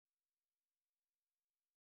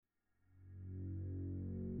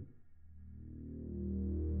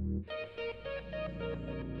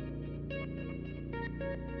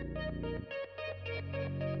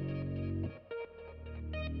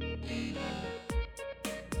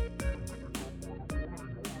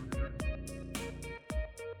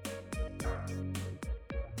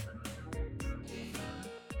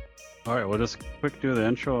All right, we'll just quick do the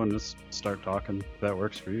intro and just start talking. If that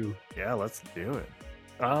works for you. Yeah, let's do it.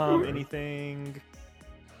 Anything?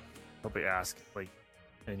 Hope we ask like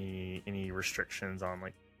any restrictions on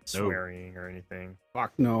like swearing or anything.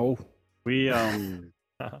 Fuck no. We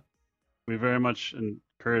we very much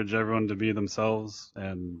encourage everyone to be themselves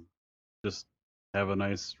and just have a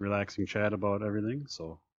nice, relaxing chat about everything.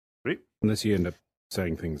 So, Sweet. Unless you end up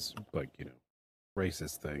saying things like,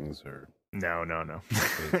 racist things or No.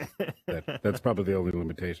 that's probably the only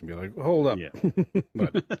limitation. Be like, hold up. yeah.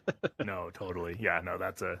 But No, totally. Yeah, no,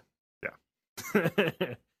 that's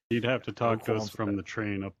yeah. You'd have to talk to us qualms with from that. the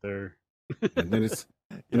train up there. and then it's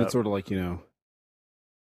it's sort of like, you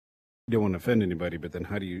don't want to offend anybody, but then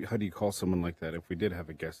how do you call someone like that if we did have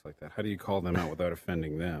a guest like that? How do you call them out without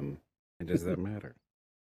offending them? And does that matter?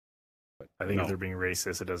 But I think No. if they're being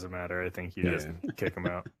racist, it doesn't matter. I think you Yeah. just kick them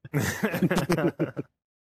out.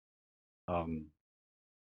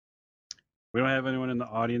 We don't have anyone in the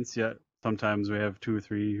audience yet. Sometimes we have 2 or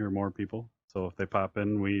 3 or more people. So if they pop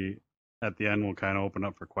in, we at the end we'll kind of open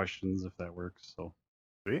up for questions if that works. So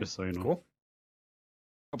Sweet. just so you know. Cool.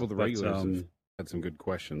 a couple of the But, regulars have had some good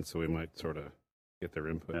questions, so we might sort of get their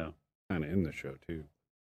input Yeah. kind of in the show too.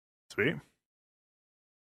 Sweet.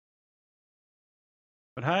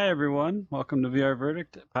 But hi everyone, welcome to VR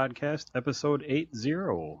Verdict podcast episode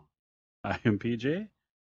 80. I am PJ.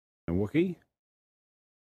 And Wookie?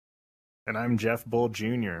 And I'm Jeff Bull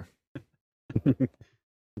Jr.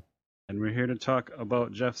 And we're here to talk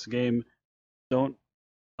about Jeff's game. I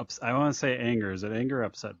want to say anger. Is it anger or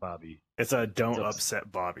upset Bobby? It's a don't It's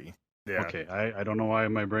upset Bobby. Yeah. Okay, I don't know why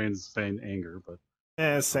my brain's saying anger, but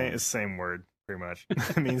Yeah, it's same word, pretty much.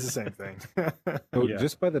 It means the same thing. So Yeah.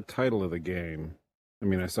 just by the title of the game, I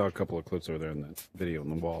mean, I saw a couple of clips over there in the video on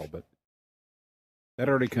the wall, but that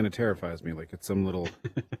already kind of terrifies me. Like it's some little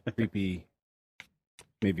creepy,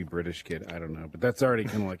 maybe British kid. I don't know, but that's already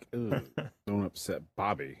kind of like, ugh, don't upset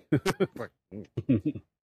Bobby. Like,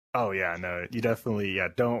 Oh yeah, no, you definitely you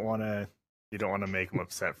don't want to make him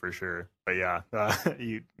upset for sure. But yeah,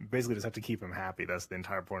 you basically just have to keep him happy. That's the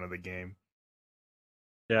entire point of the game.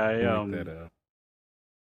 yeah, like that,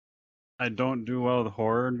 I don't do well with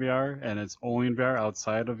horror in VR, and it's only in VR.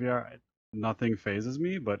 Outside of VR, nothing phases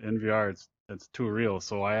me, but in VR, it's too real.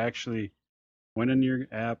 So I actually went in your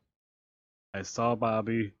app. I saw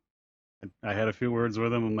Bobby. I had a few words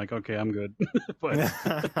with him. I'm like, okay, I'm good. But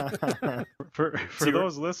for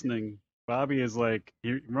those listening, Bobby is like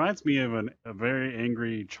he reminds me of a very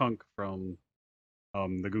angry Chunk from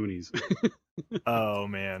the Goonies. Oh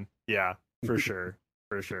man, yeah, for sure,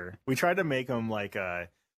 for sure. We tried to make him like I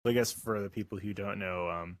guess for the people who don't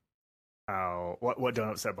know how what Don't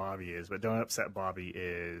Upset Bobby is, but Don't Upset Bobby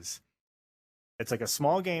is it's like a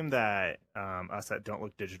small game that us at Don't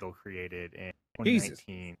Look Digital created in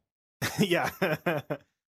 2019. Yeah,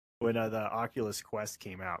 when the Oculus Quest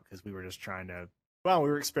came out, because we were just trying to we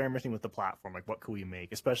were experimenting with the platform, like what could we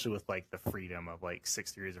make, especially with like the freedom of like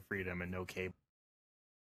 6 degrees of freedom and no cable.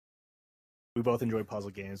 We both enjoy puzzle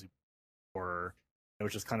games, or it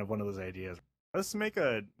was just kind of one of those ideas. Let's make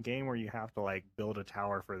a game where you have to like build a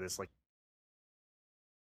tower for this like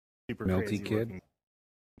super Melty crazy kid. looking.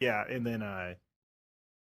 Yeah, and then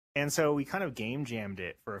and so we kind of game jammed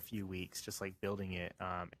it for a few weeks, just like building it.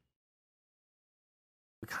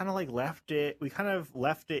 We kind of left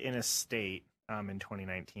it in a state in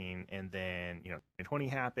 2019, and then 2020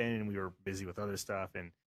 happened, and we were busy with other stuff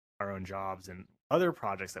and our own jobs and other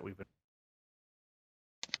projects that we've been.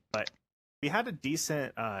 But we had a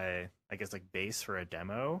decent, I guess, like base for a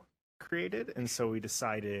demo created, and so we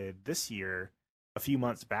decided this year, a few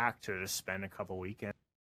months back, to just spend a couple weekends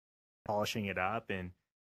polishing it up, and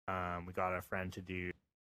we got a friend to do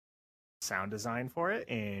sound design for it,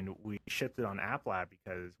 and we shipped it on App Lab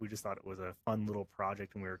because we just thought it was a fun little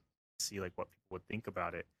project, and we were to see like what people would think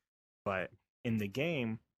about it. But in the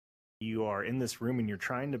game, you are in this room and you're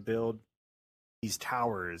trying to build these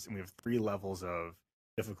towers, and we have 3 levels of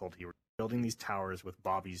difficulty. We're building these towers with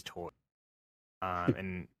Bobby's toy,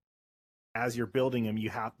 and as you're building them,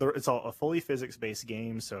 it's all a fully physics-based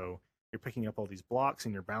game, so you're picking up all these blocks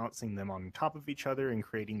and you're balancing them on top of each other and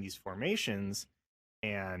creating these formations.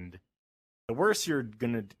 And the worse you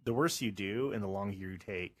do and the longer you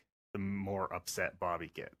take, the more upset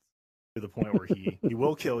Bobby gets, to the point where he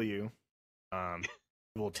will kill you.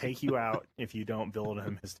 He will take you out if you don't build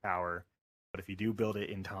him his tower, but if you do build it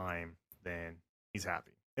in time, then he's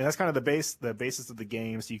happy. and that's kind of the basis of the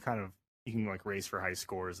game. So you can like race for high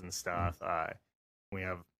scores and stuff. We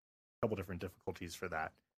have a couple different difficulties for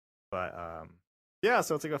that, but yeah,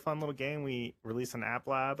 so it's like a fun little game. We released on App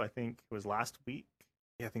Lab. I think it was last week.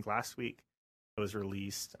 Yeah, I think last week it was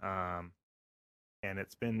released. And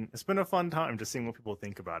it's been a fun time just seeing what people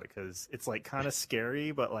think about it, because it's like kind of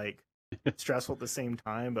scary but like stressful at the same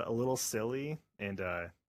time, but a little silly. And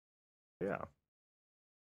yeah.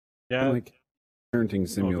 Yeah. Like parenting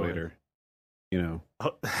simulator, you know.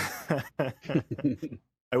 Oh.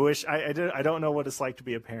 I wish I don't know what it's like to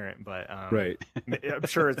be a parent, but Right. I'm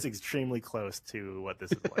sure it's extremely close to what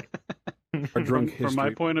this is like. Our drunk From my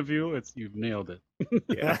history. point of view, you've nailed it.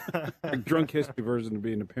 Yeah. A drunk history version of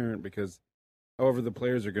being a parent, because however the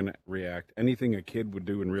players are going to react, anything a kid would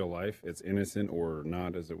do in real life, it's innocent or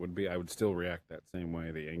not as it would be, I would still react that same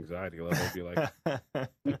way. The anxiety level would be like,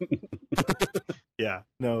 Yeah,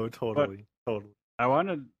 no, totally.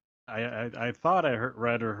 I thought I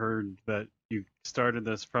read or heard that you started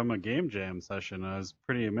this from a game jam session. I was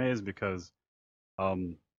pretty amazed because,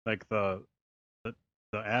 like the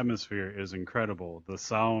atmosphere is incredible. The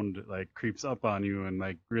sound like creeps up on you and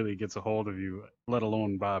like really gets a hold of you. Let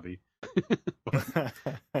alone Bobby. I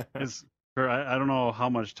don't know how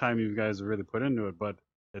much time you guys have really put into it, but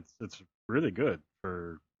it's really good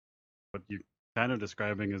for what you kind of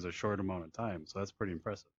describing as a short amount of time. So that's pretty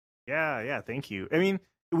impressive. Yeah, thank you. I mean,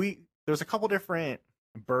 there's a couple different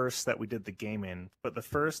bursts that we did the game in, but the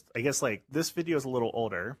first, I guess, like this video is a little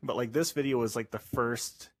older, but like this video was like the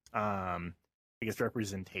first I guess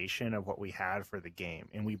representation of what we had for the game,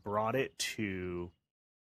 and we brought it to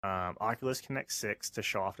Oculus Connect 6 to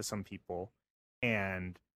show off to some people,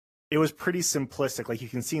 and it was pretty simplistic. Like you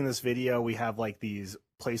can see in this video, we have like these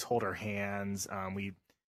placeholder hands. We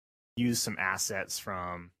used some assets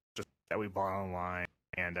from just that we bought online,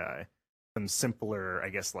 and some simpler, I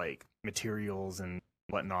guess, like materials and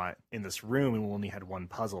whatnot in this room, and we only had one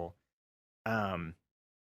puzzle.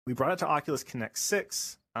 We brought it to Oculus Connect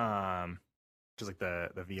 6, which is like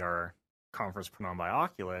the VR conference put on by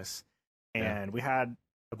Oculus, and we had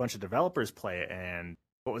a bunch of developers play it. And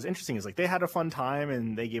what was interesting is like they had a fun time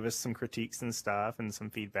and they gave us some critiques and stuff and some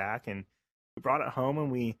feedback, and we brought it home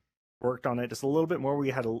and we worked on it just a little bit more. We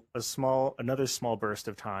had another small burst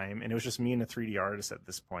of time, and it was just me and a 3D artist at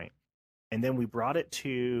this point. And then we brought it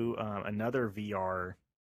to another VR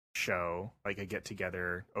show, like a get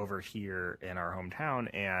together over here in our hometown,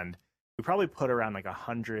 and we probably put around like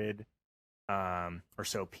 100 or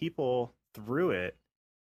so people through it,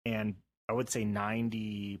 and I would say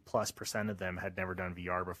 90+% of them had never done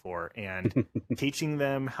VR before, and teaching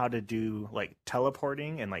them how to do like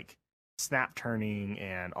teleporting and like snap turning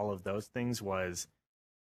and all of those things it was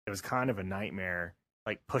kind of a nightmare,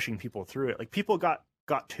 like pushing people through it. Like people got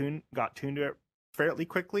tuned to it fairly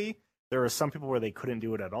quickly. There were some people where they couldn't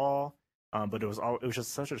do it at all, but it was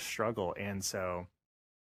just such a struggle. And so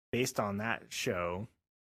based on that show,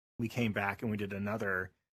 we came back and we did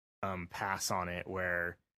another pass on it,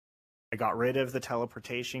 where I got rid of the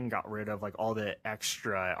teleportation, got rid of like all the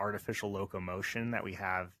extra artificial locomotion that we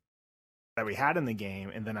had in the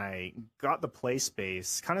game, and then I got the play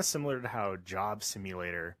space kind of similar to how Job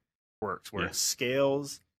Simulator works, where it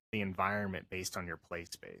scales the environment based on your play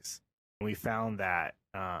space. And we found that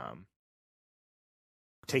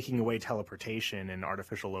taking away teleportation and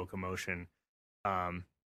artificial locomotion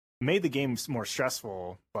made the game more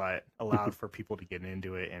stressful, but allowed for people to get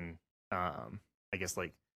into it and I guess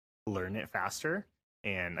like learn it faster,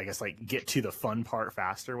 and I guess like get to the fun part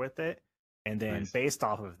faster with it. And then based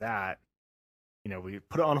off of that, we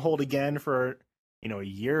put it on hold again for a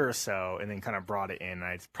year or so, and then kind of brought it in.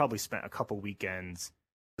 I probably spent a couple weekends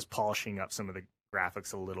just polishing up some of the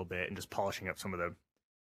graphics a little bit and just polishing up some of the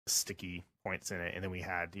sticky points in it. And then we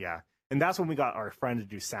had and that's when we got our friend to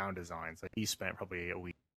do sound designs. Like he spent probably a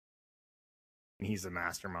week, and he's a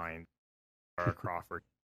mastermind, Laura Crawford,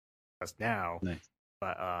 just now. Nice.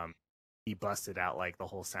 But he busted out like the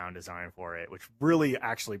whole sound design for it, which really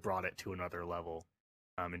actually brought it to another level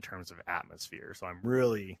in terms of atmosphere. So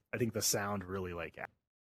I think the sound really like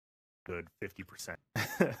good 50%.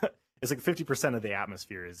 It's like 50% of the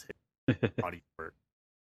atmosphere is body work.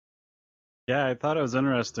 Yeah, I thought it was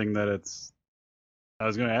interesting that I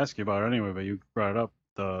was going to ask you about it anyway, but you brought it up.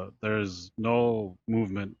 There's no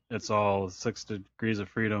movement. It's all 6 degrees of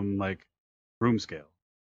freedom, like room scale.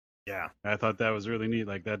 Yeah, I thought that was really neat.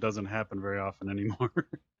 Like that doesn't happen very often anymore.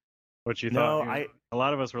 What you No, thought? A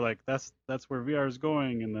lot of us were like, "That's where VR is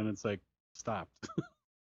going," and then it's like stopped. So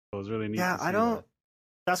it was really neat. Yeah, to see I don't. that.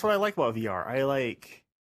 That's what I like about VR. I like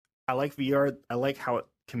VR. I like how it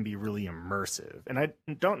can be really immersive. And I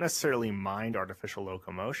don't necessarily mind artificial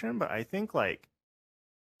locomotion, but I think like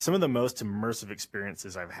some of the most immersive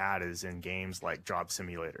experiences I've had is in games like Job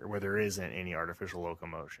Simulator, where there isn't any artificial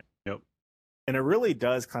locomotion. Yep. And it really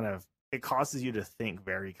does it causes you to think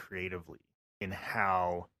very creatively in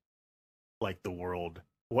how like the world,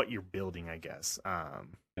 what you're building, I guess.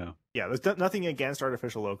 Yeah, there's nothing against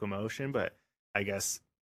artificial locomotion, but I guess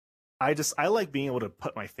I like being able to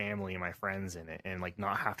put my family and my friends in it and like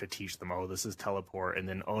not have to teach them, oh, this is teleport, and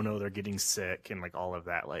then oh no, they're getting sick and like all of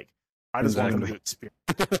that. Like I just want them to experience.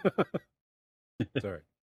 Sorry.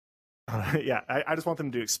 Yeah, I just want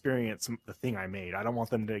them to experience the thing I made. I don't want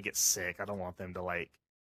them to get sick. I don't want them to like,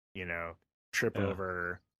 trip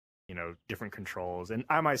over, different controls. And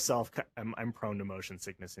I myself, I'm prone to motion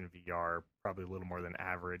sickness in VR, probably a little more than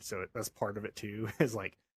average. So that's part of it too. Is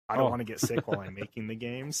like I don't want to get sick while I'm making the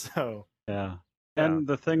game. So yeah. And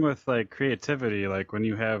the thing with like creativity, like when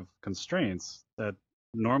you have constraints, that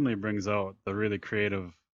normally brings out the really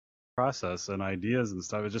creative process and ideas and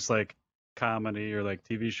stuff. It's just like comedy or like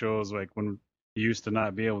TV shows, like when you used to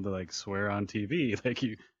not be able to like swear on TV, like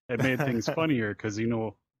it made things funnier because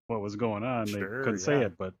what was going on. They couldn't say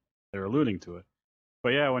it, but they're alluding to it. But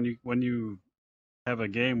yeah, when you have a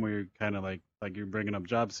game where you're kind of like you're bringing up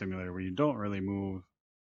Job Simulator, where you don't really move,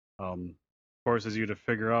 forces you to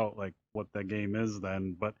figure out like what that game is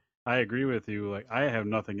then. But I agree with you. Like I have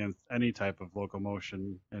nothing against any type of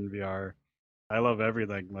locomotion in VR. I love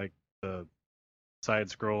everything, like the side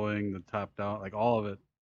scrolling, the top down, like all of it.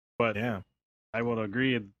 But yeah, I will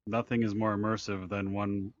agree, nothing is more immersive than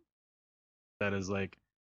one that is like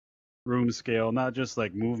room scale, not just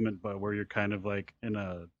like movement, but where you're kind of like in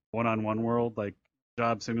a one-on-one world, like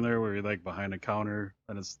Job Simulator, where you're like behind a counter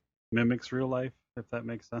and it mimics real life, if that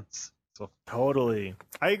makes sense. So totally,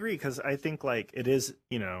 I agree because I think like it is,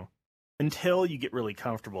 until you get really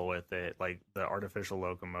comfortable with it, like the artificial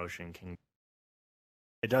locomotion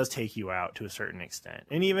it does take you out to a certain extent,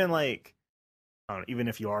 and even like even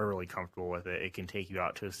if you are really comfortable with it, it can take you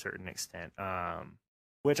out to a certain extent,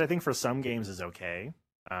 which I think for some games is okay.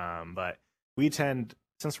 But we tend,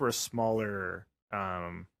 since we're smaller,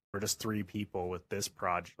 we're just 3 people with this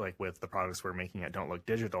project, like with the products we're making at Don't Look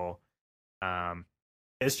Digital.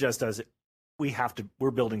 It's just as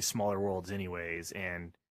we're building smaller worlds anyways,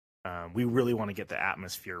 and we really want to get the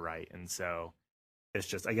atmosphere right, and so it's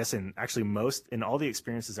just, I guess, in all the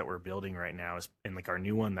experiences that we're building right now, is in like our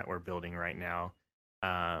new one that we're building right now.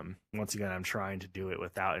 Once again, I'm trying to do it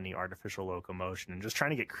without any artificial locomotion and just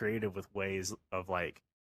trying to get creative with ways of like,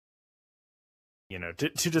 to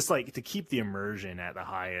just like to keep the immersion at the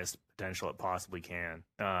highest potential it possibly can.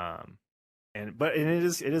 And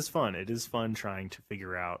it is fun. It is fun trying to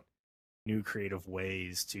figure out new creative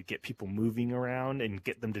ways to get people moving around and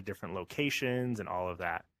get them to different locations and all of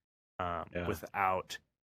that. Without,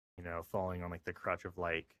 falling on like the crutch of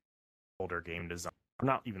like older game design, or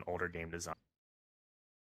not even older game design,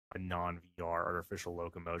 a non-VR artificial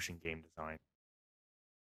locomotion game design.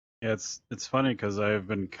 yeah, it's funny because I've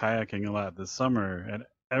been kayaking a lot this summer, and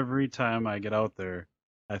every time I get out there,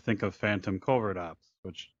 I think of Phantom Covert Ops,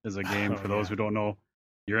 which is a game for those who don't know.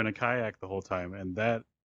 You're in a kayak the whole time, and that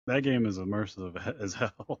game is immersive as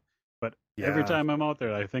hell. But every time I'm out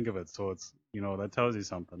there, I think of it, so it's that tells you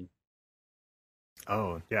something.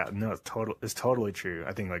 Oh yeah, no, it's totally true.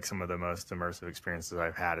 I think like some of the most immersive experiences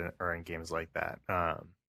I've had are in games like that.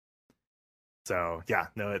 So yeah,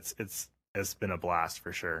 no, it's been a blast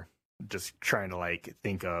for sure. Just trying to like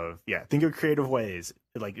think of creative ways.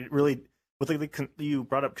 Like it really, with like you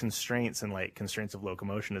brought up constraints, and like constraints of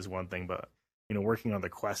locomotion is one thing, but working on the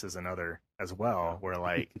quest is another as well. Where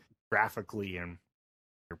like graphically and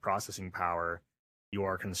your processing power, you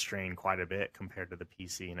are constrained quite a bit compared to the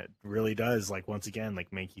PC, and it really does, like, once again,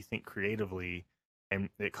 like make you think creatively, and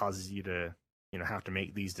it causes you to have to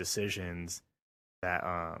make these decisions that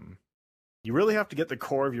you really have to get the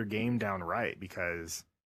core of your game down right, because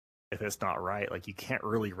if it's not right, like you can't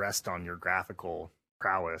really rest on your graphical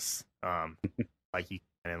prowess like you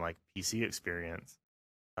can in like PC experience.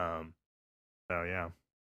 So yeah.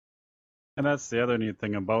 And that's the other neat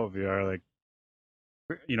thing about VR, like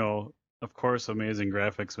of course, amazing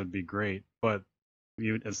graphics would be great, but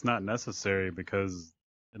it's not necessary because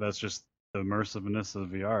that's just the immersiveness of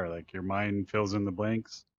VR. Like your mind fills in the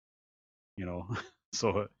blanks,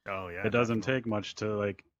 so it doesn't take much to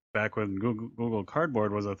like. Back when Google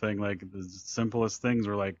Cardboard was a thing, like the simplest things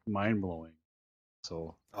were like mind blowing.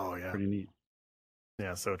 So pretty neat.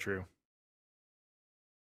 Yeah, so true.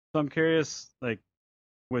 So I'm curious, like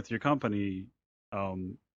with your company,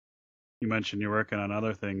 you mentioned you're working on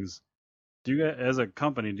other things. Do you, as a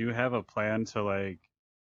company, do you have a plan to like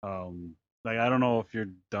Like I don't know if you're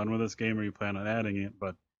done with this game or you plan on adding it,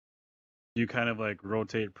 but you kind of like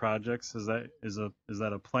rotate projects. Is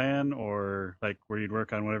that a plan, or like where you'd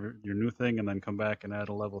work on whatever your new thing and then come back and add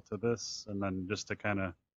a level to this, and then just to kind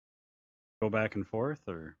of go back and forth,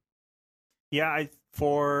 or Yeah, I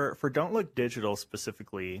for Don't Look Digital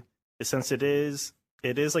specifically, since it is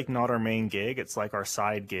like not our main gig, it's like our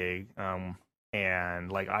side gig.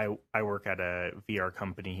 And like I work at a VR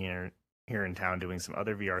company here in town doing some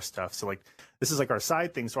other VR stuff. So like this is like our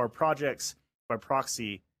side thing. So our projects by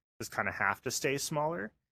proxy just kind of have to stay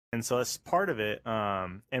smaller. And so that's part of it.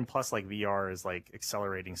 And plus like VR is like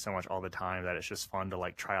accelerating so much all the time that it's just fun to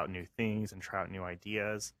like try out new things and try out new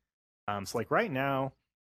ideas. So like right now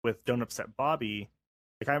with Don't Upset Bobby,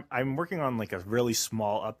 like I'm working on like a really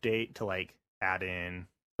small update to like add in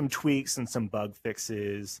some tweaks and some bug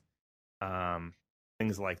fixes, um,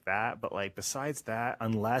 things like that. But like besides that,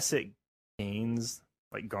 unless it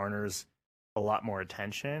garners a lot more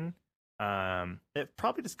attention, it's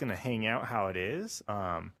probably just gonna hang out how it is.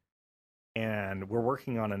 And we're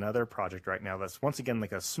working on another project right now that's once again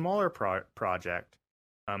like a smaller project,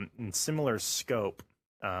 in similar scope,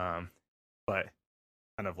 but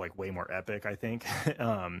kind of like way more epic, I think.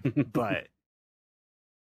 But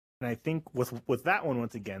and I think with that one,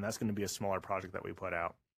 once again, that's going to be a smaller project that we put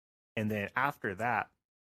out. And then after that,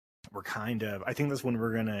 I think that's when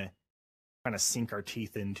we're going to kind of sink our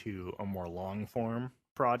teeth into a more long form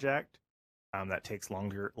project, that takes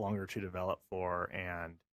longer to develop for.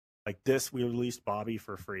 And like this, we released Bobby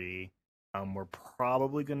for free. We're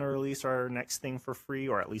probably going to release our next thing for free,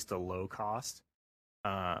 or at least a low cost.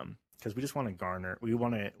 Because we just want to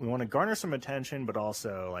garner some attention, but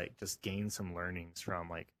also like just gain some learnings from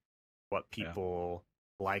like what people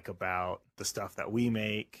like about the stuff that we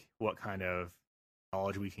make, what kind of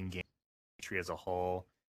knowledge we can gain as a whole,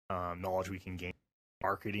 knowledge we can gain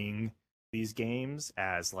marketing these games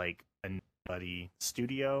as like a buddy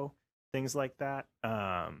studio, things like that.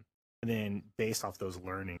 And then based off those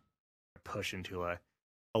learnings, push into a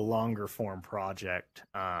longer form project,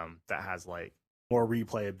 that has like more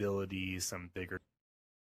replayability, some bigger,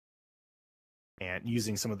 and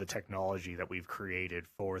using some of the technology that we've created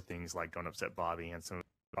for things like Don't Upset Bobby and some of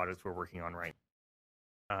the projects we're working on right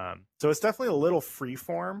now. So it's definitely a little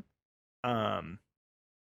freeform. And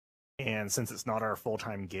since it's not our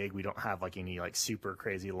full-time gig, we don't have like any like super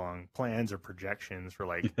crazy long plans or projections for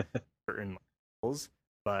like certain levels.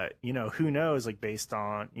 But you know, who knows? Like based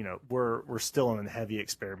on, we're still in heavy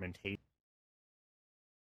experimentation.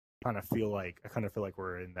 I kind of feel like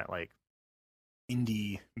we're in that like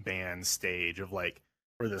indie band stage of like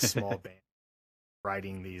we're this small band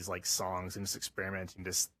writing these like songs and just experimenting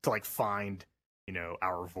to like find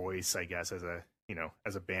our voice, I guess, as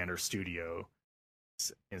a band or studio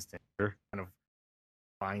instant. Sure. Kind of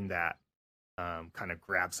find that, kind of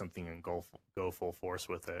grab something and go full force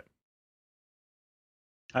with it.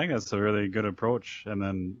 I think that's a really good approach. And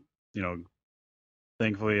then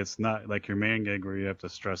thankfully it's not like your main gig where you have to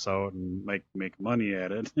stress out and make money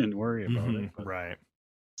at it and worry about it. But Right.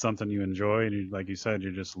 something you enjoy, and like you said,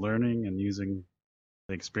 you're just learning and using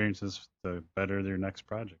the experiences to better your next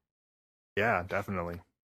project. Yeah, definitely.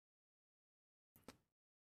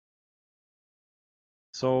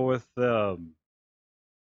 So with I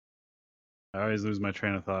always lose my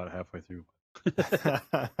train of thought halfway through.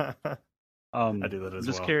 I do that as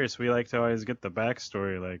just well. curious, we like to always get the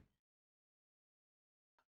backstory, like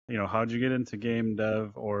how'd you get into game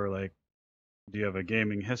dev, or like do you have a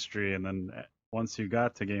gaming history, and then once you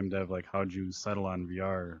got to game dev, like how'd you settle on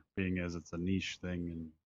VR, being as it's a niche thing?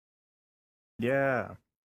 And Yeah.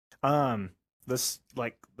 The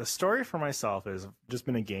story for myself is I've just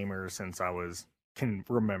been a gamer since can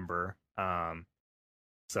remember.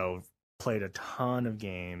 So played a ton of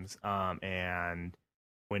games. And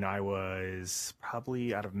when I was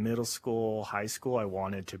probably out of middle school, high school, I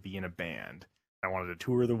wanted to be in a band. I wanted to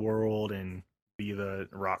tour the world and be the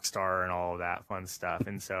rock star and all of that fun stuff.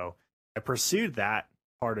 And so I pursued that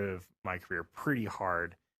part of my career pretty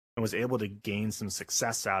hard and was able to gain some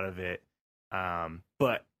success out of it.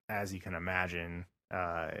 But as you can imagine,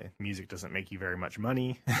 music doesn't make you very much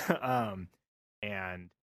money. And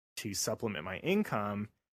to supplement my income,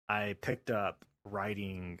 I picked up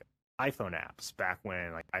writing iPhone apps back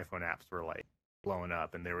when like iPhone apps were like blowing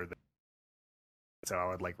up, and so I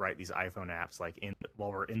would like write these iPhone apps like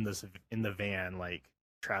while we're in the van, like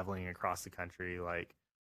traveling across the country. Like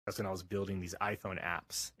that's when I was building these iPhone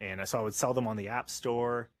apps, and so I would sell them on the App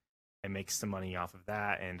Store and make some money off of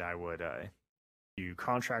that. And I would do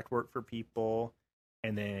contract work for people,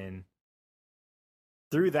 and then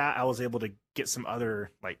through that I was able to get some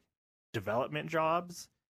other like development jobs,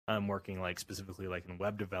 I'm working like specifically like in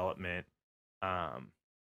web development.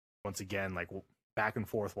 Once again, like back and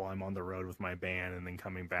forth while I'm on the road with my band, and then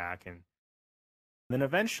coming back, and then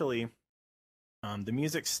eventually, the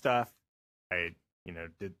music stuff, I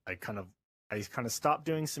I kind of stopped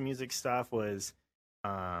doing some music stuff. Was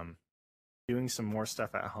doing some more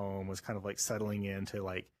stuff at home. Was kind of like settling into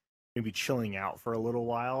like maybe chilling out for a little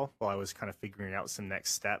while I was kind of figuring out some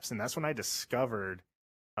next steps, and that's when I discovered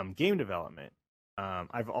game development.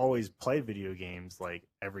 I've always played video games like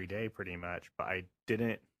every day pretty much, but I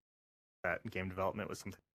didn't that game development was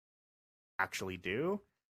something I actually do.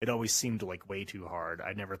 It always seemed like way too hard.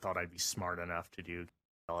 I never thought I'd be smart enough to do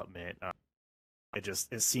development.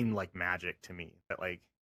 It seemed like magic to me that like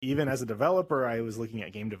even as a developer, I was looking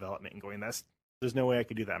at game development and going, there's no way I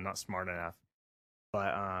could do that. I'm not smart enough.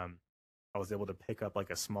 But I was able to pick up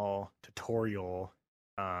like a small tutorial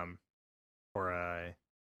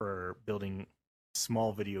for building a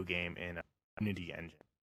small video game in a Unity engine.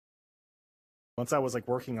 Once I was like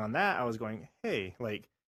working on that, I was going, hey, like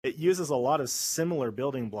it uses a lot of similar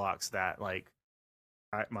building blocks that like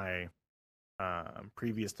my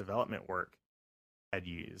previous development work had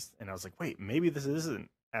used, and I was like, wait, maybe this isn't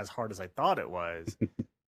as hard as I thought it was.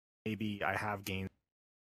 Maybe I have gained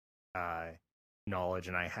knowledge,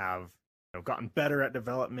 and I have gotten better at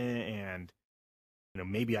development, and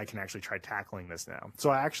maybe I can actually try tackling this now. So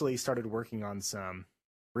I actually started working on some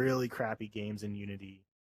really crappy games in Unity.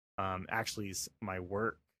 Actually, my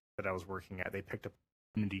work that I was working at, they picked up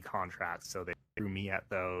Unity contracts, so they threw me at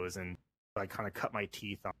those, and I kind of cut my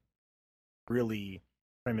teeth on really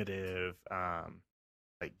primitive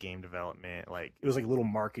like game development. Like it was like little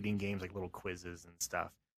marketing games, like little quizzes and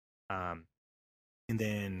stuff. And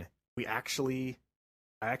then I actually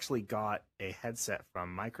got a headset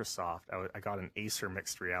from Microsoft. I got an Acer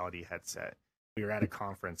mixed reality headset. We were at a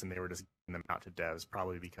conference and they were just giving them out to devs,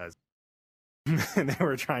 probably because they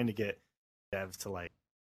were trying to get devs to like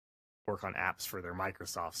work on apps for their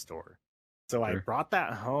Microsoft store. So Sure. I brought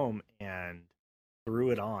that home and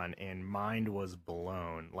threw it on, and mind was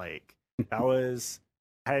blown. Like that was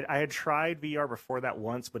I had tried VR before that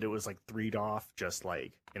once, but it was like 3'd off just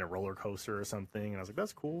like in a roller coaster or something, and I was like,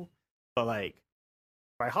 that's cool. But like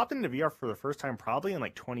I hopped into VR for the first time probably in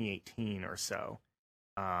like 2018 or so.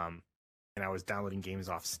 And I was downloading games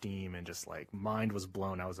off Steam, and just like mind was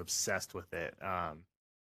blown. I was obsessed with it.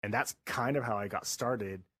 And that's kind of how I got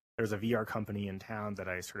started. There's a VR company in town that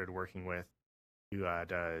I started working with who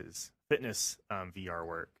does fitness VR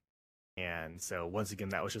work. And so once again,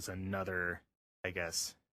 that was just another, I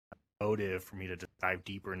guess, motive for me to just dive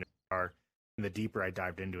deeper into VR. And the deeper I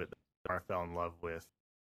dived into it, the more I fell in love with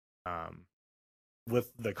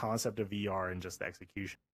the concept of VR and just the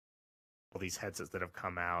execution. All these headsets that have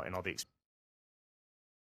come out and all the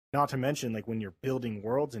not to mention like when you're building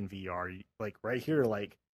worlds in VR, like right here,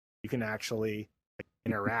 like you can actually like,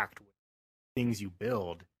 interact with things you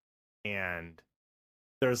build, and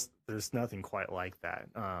there's nothing quite like that.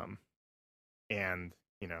 And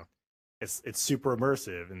it's super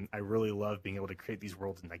immersive, and I really love being able to create these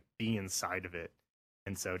worlds and like be inside of it.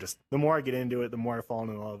 And so just the more I get into it, the more I fall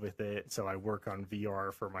in love with it. So I work on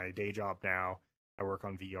VR for my day job now. I work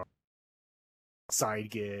on VR side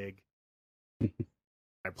gig.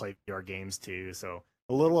 I play VR games too. So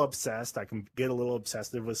a little obsessed. I can get a little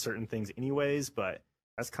obsessive with certain things anyways, but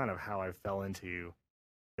that's kind of how I fell into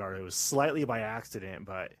VR. It was slightly by accident,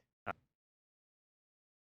 but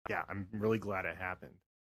yeah, I'm really glad it happened.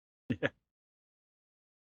 Yeah,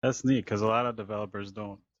 that's neat because a lot of developers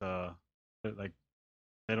don't like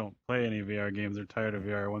they don't play any VR games. They're tired of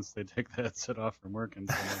VR once they take the headset off from working.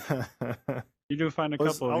 So you do find a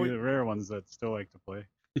Well, couple of rare ones that still like to play.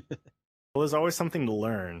 Well, there's always something to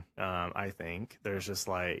learn. I think there's just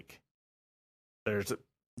like there's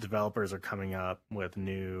developers are coming up with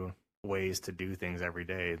new ways to do things every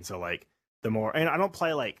day, and so like the more, and I don't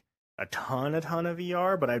play like a ton of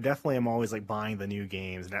VR, but I definitely am always like buying the new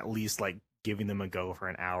games and at least like giving them a go for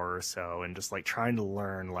an hour or so, and just like trying to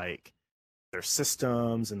learn like their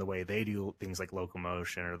systems and the way they do things like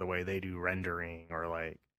locomotion or the way they do rendering, or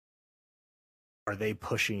like are they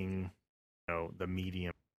pushing the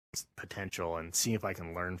medium potential, and see if I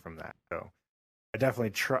can learn from that. So I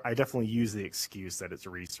definitely use the excuse that it's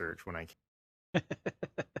research when I can.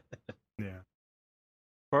 Yeah.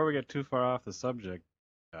 Before we get too far off the subject,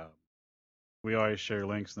 we always share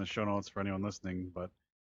links in the show notes for anyone listening, but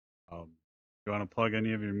you want to plug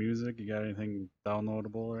any of your music? You got anything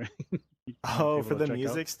downloadable or anything? Oh, for the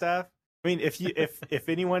music stuff? I mean, if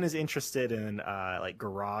anyone is interested in like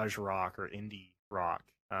garage rock or indie rock,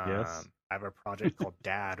 yes. I have a project called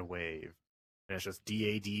Dad Wave. and it's just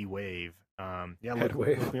DAD Wave. Yeah, Head look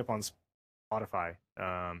Wave. me up on Spotify.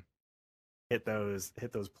 Hit those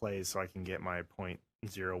plays so I can get my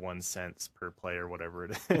 0.01 cents per play or whatever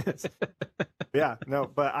it is. Yeah, no,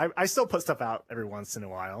 but I still put stuff out every once in a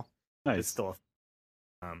while. It's Nice. still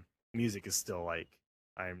music is still like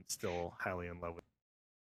I'm still highly in love with.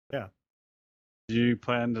 Yeah. Do you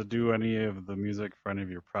plan to do any of the music for any of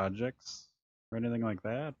your projects or anything like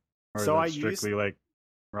that? Or So is I it strictly like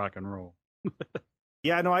rock and roll?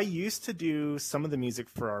 Yeah, no, I used to do some of the music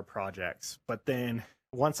for our projects, but then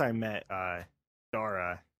once I met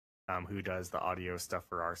Dara, who does the audio stuff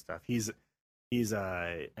for our stuff, he's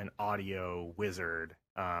an audio wizard,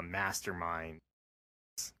 mastermind.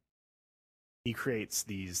 He creates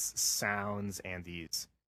these sounds and these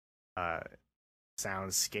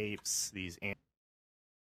soundscapes.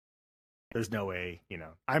 There's no way,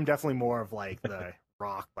 I'm definitely more of like the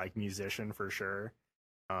rock like musician for sure,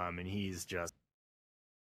 and he's just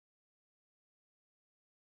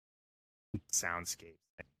soundscape.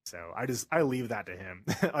 So I leave that to him.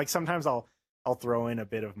 Like sometimes I'll throw in a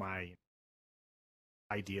bit of my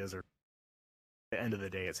ideas, or at the end of the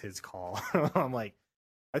day it's his call. I'm like,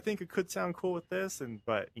 I think it could sound cool with this,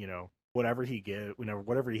 but whatever he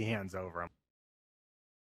hands over, I'm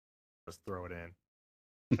just throw it in.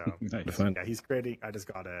 So Nice. Fun. yeah, he's creating. I just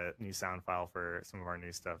got a new sound file for some of our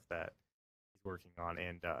new stuff that he's working on,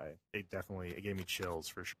 and it gave me chills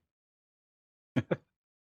for sure.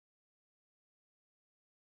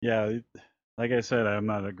 Yeah, like I said, I'm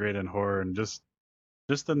not great in horror, and just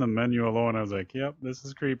in the menu alone, I was like, "Yep, this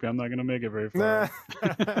is creepy. I'm not gonna make it very far."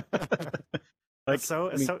 It's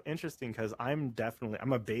so interesting because I'm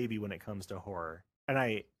a baby when it comes to horror,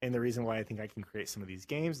 and the reason why I think I can create some of these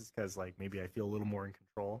games is because like maybe I feel a little more in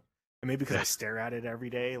control, and maybe because I stare at it every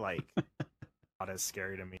day, like not as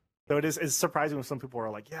scary to me. So it's surprising when some people are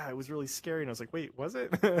like, "Yeah, it was really scary," and I was like, "Wait, was it?"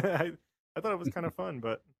 I thought it was kind of fun,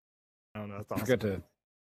 but I don't know. That's awesome. I got to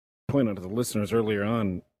point out to the listeners earlier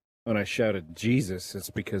on when I shouted Jesus, it's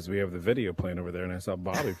because we have the video playing over there, and I saw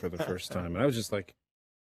Bobby for the first time, and I was just like,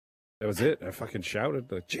 that was it. I fucking shouted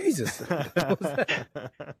like Jesus. What was that?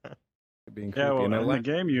 Being creepy. Yeah, well, and I in the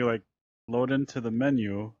game, you like load into the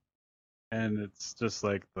menu, and it's just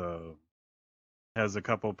like has a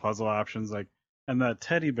couple puzzle options, like, and that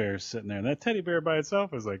teddy bear sitting there, and that teddy bear by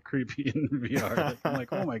itself is like creepy in VR. I'm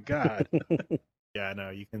like, oh my god. Yeah, no,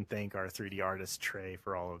 you can thank our 3D artist Trey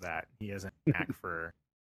for all of that. He has a knack for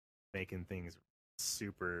making things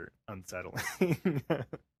super unsettling.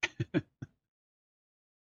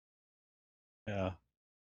 Yeah.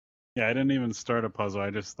 Yeah, I didn't even start a puzzle. I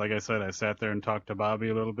just, like I said, I sat there and talked to Bobby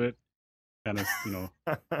a little bit. Kind of,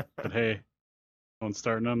 said, hey, don't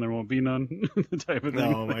start none, there won't be none, type of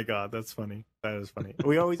thing. Oh my god, that's funny. That is funny.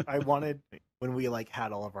 I wanted, when we like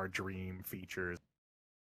had all of our dream features,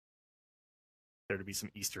 there to be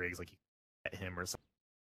some Easter eggs, like you could get him or something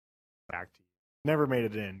back to you. Never made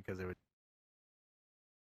it in because it would,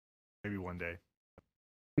 maybe one day.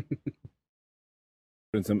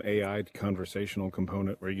 And some AI conversational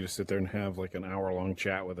component where you just sit there and have like an hour-long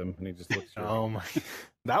chat with him, and he just looks. Oh my,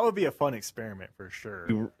 that would be a fun experiment for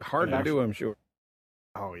sure. Hard to do, I'm sure.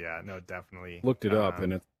 Oh yeah, no, definitely. Looked it up,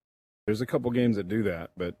 and there's a couple games that do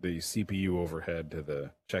that, but the CPU overhead to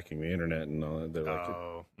the checking the internet and all that, they're like,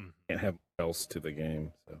 can't have else to the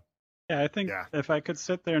game. So Yeah, I think if I could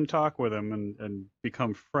sit there and talk with him and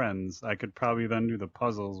become friends, I could probably then do the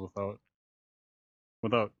puzzles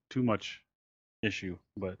without too much issue.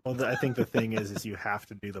 But well, I think the thing is you have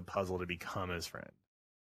to do the puzzle to become his friend.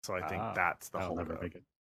 So I think that's the I'll whole. never make it.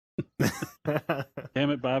 Damn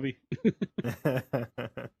it, Bobby.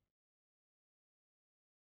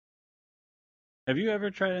 Have you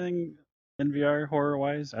ever tried anything in VR horror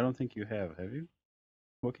wise? I don't think you have you,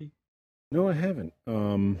 Wookie? No, I haven't.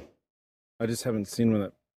 I just haven't seen one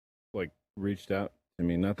that like reached out to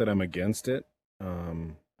me. Not that I'm against it.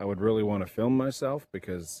 I would really want to film myself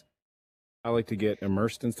because I like to get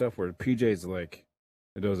immersed in stuff where PJ's like,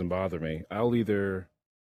 it doesn't bother me. I'll either,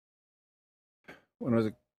 when I was,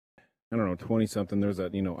 I don't know, 20 something, there's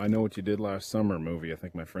that, I Know What You Did Last Summer movie. I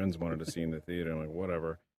think my friends wanted to see in the theater. I'm like,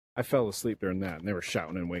 whatever. I fell asleep during that and they were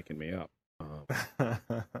shouting and waking me up. So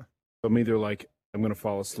I'm either like, I'm going to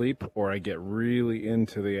fall asleep or I get really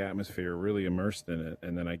into the atmosphere, really immersed in it.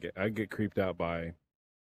 And then I get creeped out by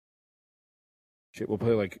shit. We'll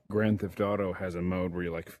play like Grand Theft Auto has a mode where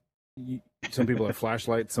you're like, some people have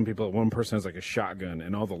flashlights, one person has like a shotgun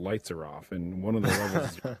and all the lights are off. And one of the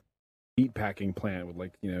levels is a meat packing plant with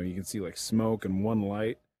like, you can see like smoke and one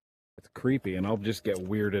light. It's creepy. And I'll just get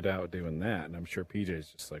weirded out doing that. And I'm sure PJ's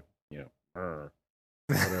just like,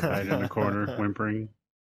 Hide in a corner, whimpering.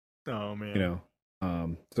 Oh man. you know.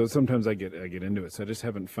 So sometimes I get into it. So I just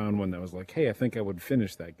haven't found one that was like, hey, I think I would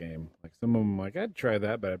finish that game. Like some of them, like I'd try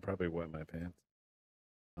that, but I'd probably wet my pants.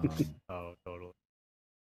 Oh, totally.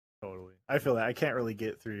 Totally. I feel that I can't really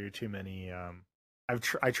get through too many.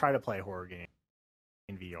 I try to play a horror game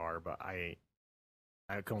in VR, but I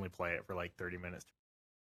can only play it for like 30 minutes.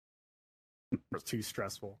 It's too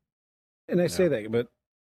stressful. And I say Yeah. that, but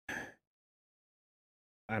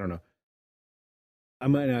I don't know. I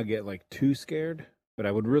might not get like too scared, but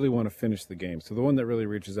I would really want to finish the game. So the one that really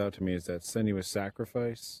reaches out to me is that Senua's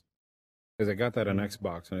Sacrifice, because I got that on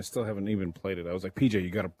Xbox and I still haven't even played it. I was like, PJ, you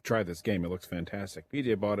got to try this game. It looks fantastic.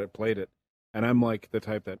 PJ bought it, played it, and I'm like the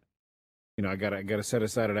type that, I gotta set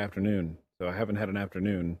aside an afternoon. So I haven't had an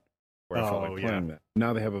afternoon where I felt like playing that.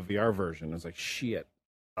 Now they have a VR version. I was like, shit,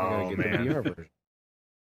 I gotta get the VR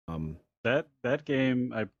version. That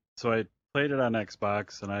game, I played it on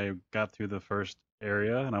Xbox and I got through the first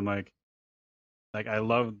area and I'm like I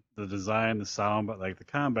love the design, the sound, but like the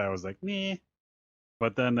combat was like meh.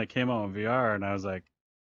 But then they came out in VR and I was like,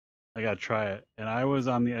 I gotta try it. And I was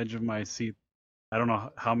on the edge of my seat. I don't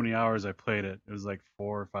know how many hours I played it. It was like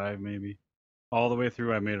 4 or 5 maybe. All the way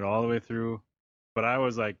through. I made it all the way through. But I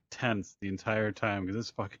was like tense the entire time because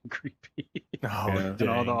it's fucking creepy. Oh, Yeah. And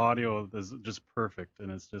all the dang. audio is just perfect.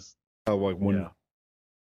 And it's just Like one yeah.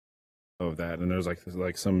 of that, and there's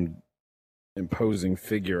like some imposing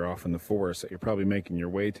figure off in the forest that you're probably making your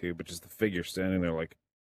way to, but just the figure standing there like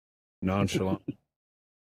nonchalant.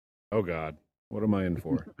 Oh God, what am I in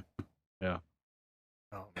for? Yeah.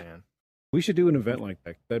 Oh man. We should do an event like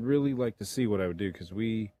that. I'd really like to see what I would do because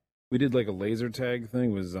we did like a laser tag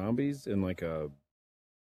thing with zombies in like a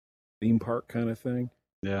theme park kind of thing.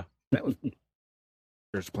 Yeah. That was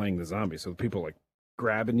just playing the zombies, so people like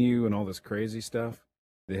grabbing you and all this crazy stuff.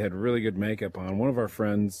 They had really good makeup on. One of our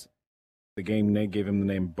friends, the game Nate gave him the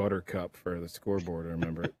name Buttercup for the scoreboard. I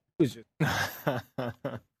remember it. It was just,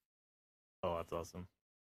 Oh, that's awesome.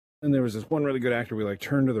 and there was this one really good actor. We like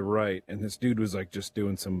turned to the right, and this dude was like just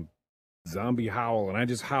doing some zombie howl, and I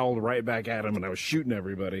just howled right back at him, and I was shooting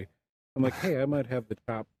everybody. I'm like, hey, I might have the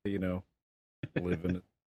chop to live in it,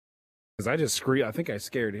 because I just screamed. I think I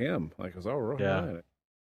scared him. Like I was all right. Yeah.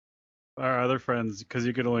 Our other friends, because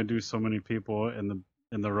you could only do so many people in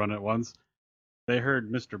the run at once, they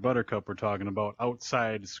heard Mr. Buttercup were talking about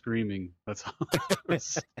outside screaming. That's how it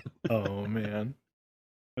was. Oh man.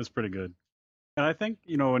 It was pretty good. And I think,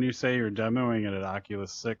 when you say you're demoing it at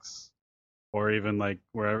Oculus 6 or even like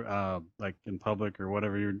wherever, like in public or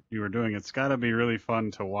whatever you were doing, it's got to be really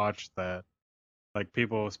fun to watch that. Like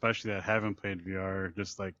people, especially that haven't played VR,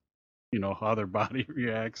 just like, how their body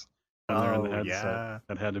reacts when they're in the Oh headset. yeah.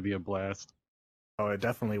 That had to be a blast. Oh, it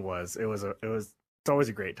definitely was. It's always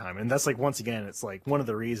a great time. And that's like, once again, it's like one of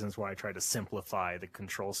the reasons why I try to simplify the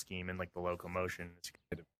control scheme and like the locomotion.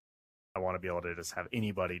 I want to be able to just have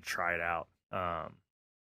anybody try it out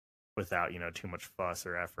without, too much fuss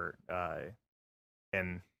or effort.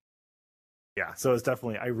 And yeah, so it's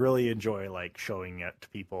definitely, I really enjoy like showing it to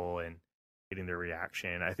people and getting their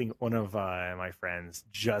reaction. I think one of my friends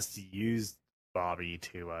just used Bobby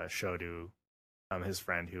to show to his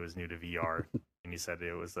friend who was new to VR, and he said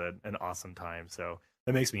it was an awesome time. So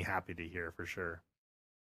that makes me happy to hear for sure.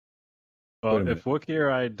 Well, if Wookie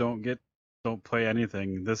or I don't play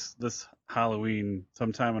anything this Halloween,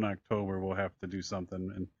 sometime in October, we'll have to do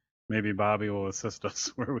something, and maybe Bobby will assist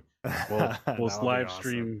us where we'll live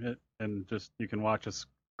stream it, and just you can watch us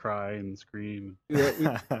cry and scream.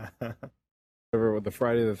 Remember with the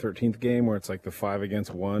Friday the 13th game where it's like the 5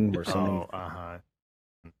 against 1 where someone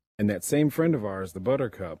and that same friend of ours, the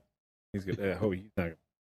Buttercup, he's gonna he's not gonna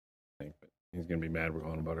think, but he's gonna be mad we're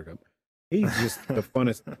calling him Buttercup. He's just the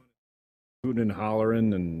funnest, hooting and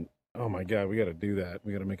hollering, and oh my God, we got to do that.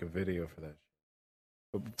 We got to make a video for that.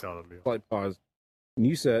 Slight pause. And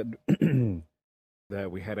you said that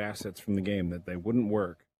we had assets from the game that they wouldn't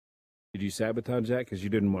work. Did you sabotage that because you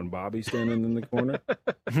didn't want Bobby standing in the corner?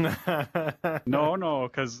 No,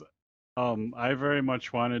 because I very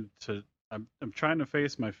much wanted to. I'm trying to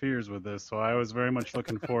face my fears with this, so I was very much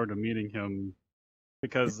looking forward to meeting him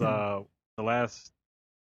because the last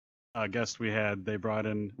guest we had, they brought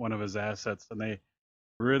in one of his assets, and they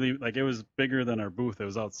really it was bigger than our booth. It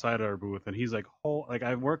was outside our booth, and he's like,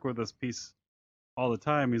 I work with this piece all the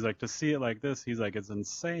time. He's like, to see it like this, he's like, it's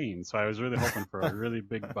insane. So I was really hoping for a really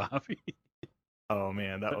big Bobby. Oh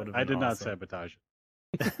man, that would have been I did not awesome. sabotage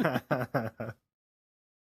it.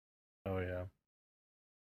 Oh yeah.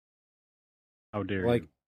 How dare like you?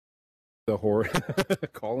 The horror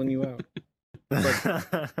calling you out.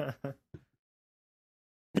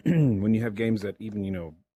 When you have games that even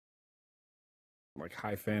like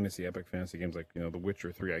high fantasy, epic fantasy games, like The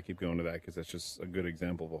Witcher 3. I keep going to that because that's just a good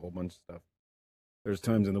example of a whole bunch of stuff. There's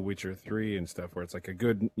times in The Witcher 3 and stuff where it's like a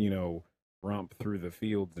good, romp through the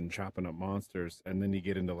fields and chopping up monsters, and then you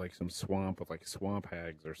get into like some swamp with like swamp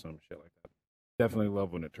hags or some shit like that. Definitely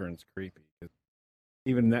love when it turns creepy.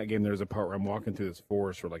 Even in that game, there's a part where I'm walking through this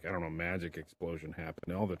forest where, like, I don't know, magic explosion happened,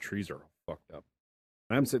 and all the trees are fucked up.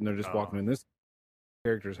 And I'm sitting there just walking, and this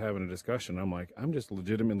character's having a discussion. I'm like, I'm just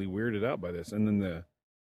legitimately weirded out by this. And then the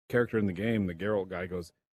character in the game, the Geralt guy,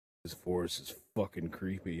 goes, "This forest is fucking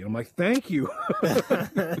creepy." And I'm like, thank you.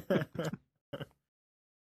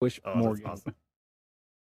 Wish more games. Awesome.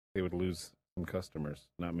 They would lose some customers,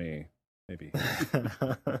 not me. Maybe.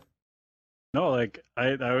 No, like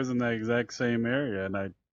I was in that exact same area,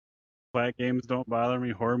 and flat games don't bother me,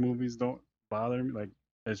 horror movies don't bother me. Like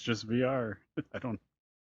it's just VR. I don't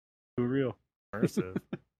too real. Immersive.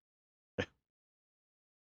 It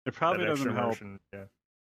probably That doesn't extra help. immersion, yeah.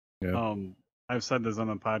 Yeah. I've said this on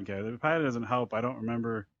the podcast. It probably doesn't help. I don't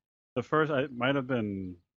remember the first. It might have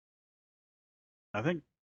been. I think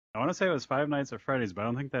I want to say it was Five Nights at Freddy's, but I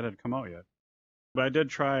don't think that had come out yet. But I did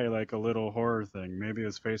try like a little horror thing. Maybe it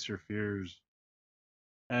was Face Your Fears.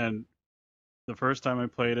 And the first time I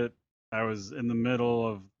played it, I was in the middle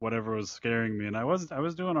of whatever was scaring me, and I was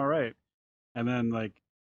doing all right. And then like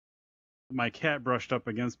my cat brushed up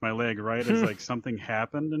against my leg right as like something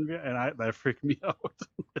happened, and that freaked me out.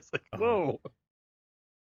 It's like whoa.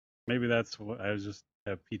 Maybe that's what I was just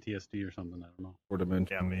have PTSD or something. I don't know. Or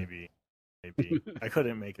dimension. Yeah, maybe. I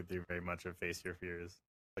couldn't make it through very much of Face Your Fears.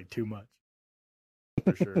 Like too much.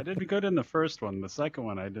 For sure. I did good in the first one. The second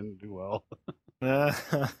one I didn't do well.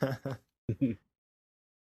 Is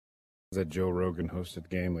that Joe Rogan hosted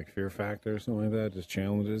game like Fear Factor or something like that? Just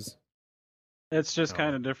challenges? It's just No.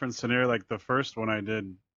 kind of different scenario. Like the first one I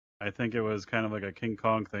did, I think it was kind of like a King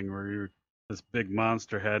Kong thing where this big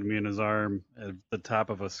monster had me in his arm at the top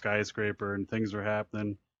of a skyscraper and things were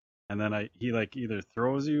happening. And then he like either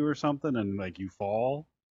throws you or something and like you fall.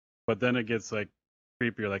 But then it gets like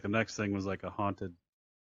creepier. Like the next thing was like a haunted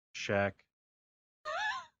shack.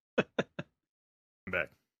 I'm back.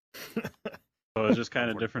 So it's just kind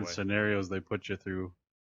of Unfortunate different way. scenarios they put you through.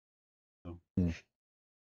 So. I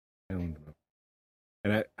don't know.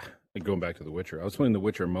 And going back to The Witcher, I was playing The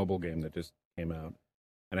Witcher mobile game that just came out,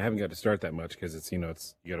 and I haven't got to start that much because it's you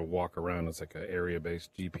got to walk around. It's like an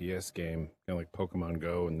area-based GPS game, kind of like Pokemon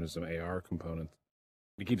Go, and there's some AR components.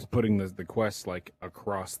 It keeps putting the quests like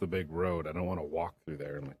across the big road. I don't want to walk through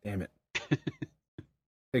there. I'm like, damn it.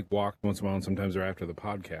 Take walks once in a while, and sometimes they're after the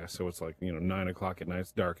podcast, so it's like 9:00 at night.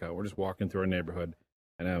 It's dark out. We're just walking through our neighborhood,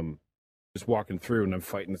 and I'm just walking through, and I'm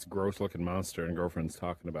fighting this gross-looking monster, and girlfriend's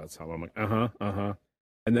talking about something. I'm like,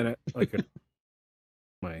 and then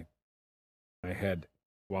my head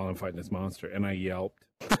while I'm fighting this monster, and I yelped.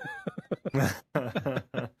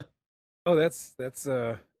 Oh, that's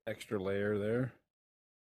extra layer there.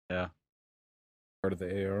 Yeah. Part of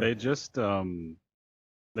the AR.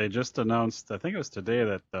 They just announced, I think it was today,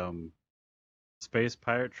 that Space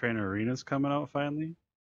Pirate Trainer Arena's coming out finally.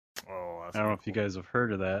 Oh, that's I don't know if you cool. guys have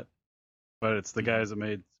heard of that, but it's the guys that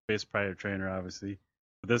made Space Pirate Trainer, obviously.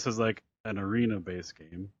 But this is like an arena-based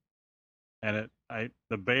game, and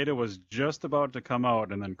the beta was just about to come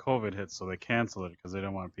out, and then COVID hit, so they canceled it because they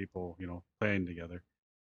don't want people, playing together.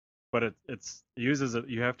 But it uses it.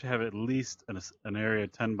 You have to have at least an area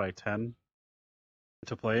 10 by 10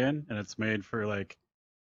 to play in, and it's made for like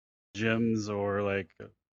gyms or like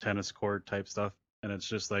tennis court type stuff, and it's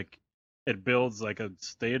just like it builds like a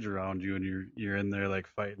stage around you, and you're in there like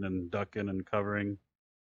fighting and ducking and covering,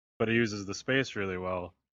 but it uses the space really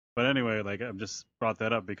well. But anyway, like I've just brought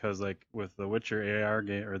that up because like with the Witcher AR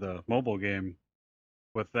game or the mobile game,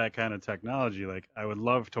 with that kind of technology, like I would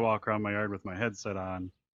love to walk around my yard with my headset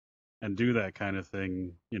on and do that kind of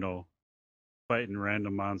thing, fighting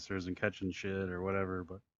random monsters and catching shit or whatever.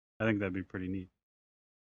 But I think that'd be pretty neat.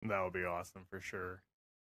 That would be awesome for sure.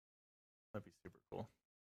 That'd be super cool.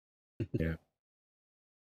 Yeah.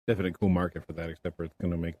 Definitely a cool market for that, except for it's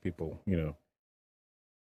going to make people,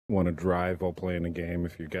 want to drive while playing a game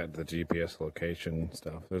if you got the GPS location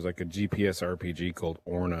stuff. There's like a GPS RPG called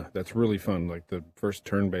Orna that's really fun, like the first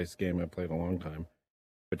turn-based game I played in a long time.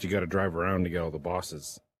 But you got to drive around to get all the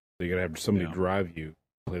bosses. So you got to have somebody drive you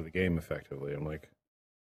play the game effectively. I'm like,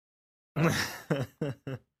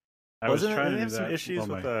 I was trying to have do some that. issues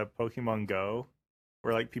with Pokemon Go,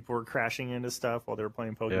 where like people were crashing into stuff while they were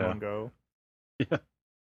playing Pokemon Go. Yeah.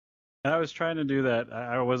 And I was trying to do that.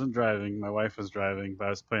 I wasn't driving. My wife was driving, but I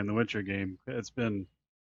was playing the Witcher game. It's been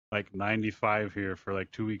like 95 here for like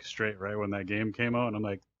 2 weeks straight, right when that game came out. And I'm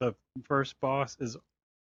like, the first boss is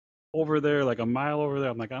over there, like a mile over there.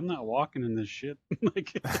 I'm like, I'm not walking in this shit.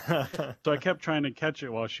 Like, so I kept trying to catch it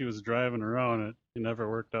while she was driving around. It never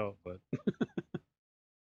worked out, but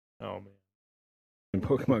Oh man. When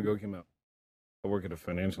Pokemon Go came out, I work at a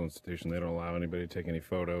financial institution. They don't allow anybody to take any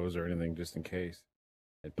photos or anything just in case.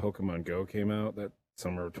 And Pokemon Go came out that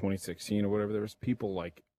summer of 2016 or whatever. There was people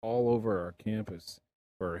like all over our campus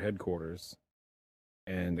or our headquarters.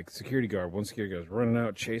 And the security guard, one security guard was running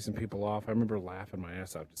out, chasing people off. I remember laughing my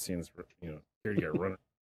ass off just seeing this, security guard running.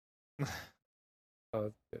 Oh,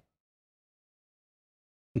 that's good.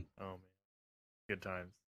 Oh man. Good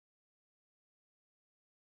times.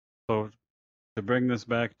 so to bring this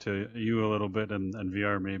back to you a little bit and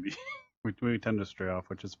VR, maybe we tend to stray off,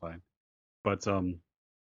 which is fine. But I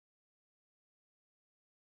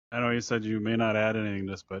know you said you may not add anything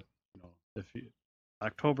to this, but if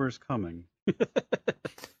October is coming.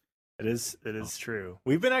 It is true.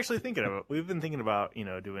 We've been actually thinking about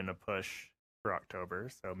doing a push for October.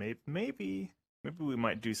 So maybe we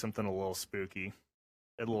might do something a little spooky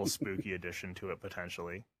addition to it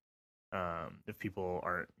potentially. If people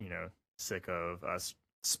aren't sick of us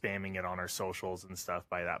spamming it on our socials and stuff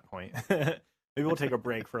by that point. Maybe we'll take a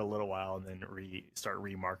break for a little while and then start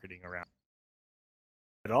remarketing around.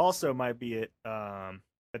 It also might be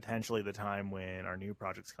potentially the time when our new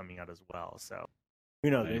project's coming out as well. So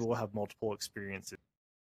who knows? Nice. Maybe we'll have multiple experiences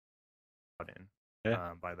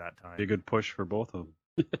by that time. Be a good push for both of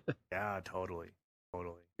them. Yeah, totally.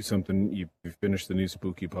 Do something, you finish the new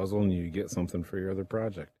spooky puzzle and you get something for your other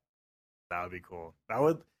project. That would be cool.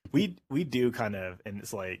 We do kind of, and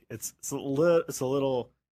it's like it's a little,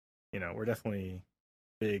 we're definitely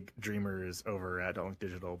big dreamers over at Don't Look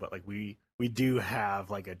Digital, but like we do have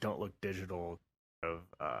like a Don't Look Digital of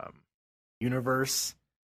universe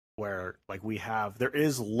where like there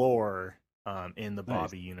is lore in the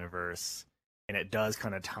Bobby universe, and it does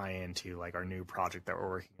kind of tie into like our new project that we're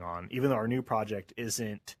working on. Even though our new project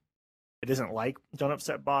isn't like Don't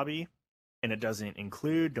Upset Bobby, and it doesn't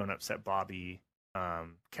include Don't Upset Bobby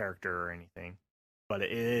character or anything, but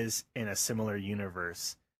it is in a similar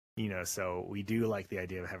universe, so we do like the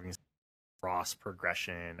idea of having cross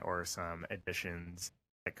progression or some additions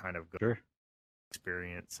that kind of go Sure.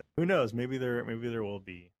 experience. Who knows? Maybe there will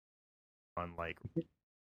be on like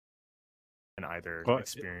an either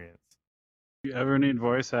experience. If you ever need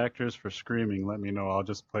voice actors for screaming, let me know. I'll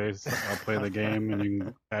play the game and you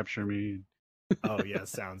can capture me. Oh yeah,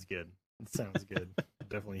 sounds good. It sounds good.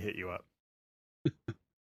 Definitely hit you up.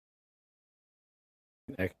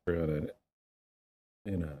 An extra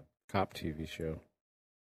in a cop TV show.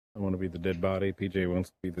 I want to be the dead body. PJ wants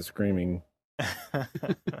to be the screaming. Oh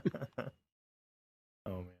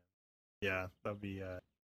man, yeah, that'd be.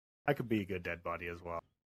 I could be a good dead body as well.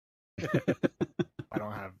 I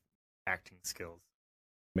don't have acting skills.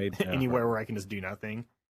 Anywhere where I can just do nothing,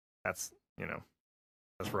 that's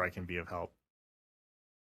where I can be of help.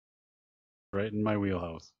 Right in my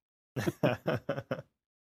wheelhouse.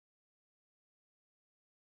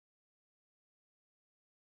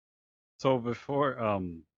 So before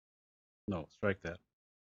no, strike that.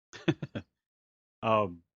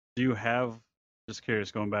 Do you have, just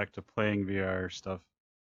curious, going back to playing VR stuff,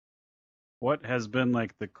 what has been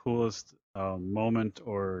like the coolest moment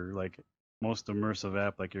or like most immersive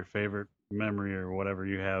app, like your favorite memory or whatever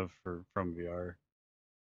you have from VR?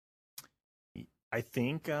 I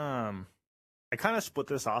think I kind of split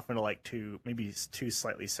this off into like two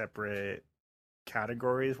slightly separate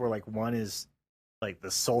categories, where like one is like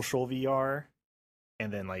the social VR,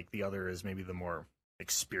 and then like the other is maybe the more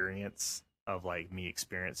experience of like me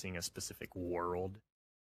experiencing a specific world.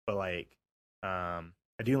 But like I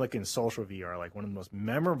do like in social VR, like one of the most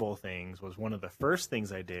memorable things was one of the first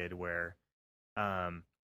things I did where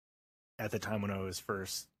at the time when I was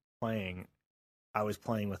first playing, I was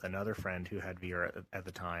playing with another friend who had VR at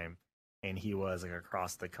the time, and he was like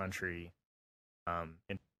across the country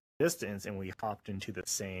in distance, and we hopped into the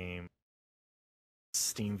same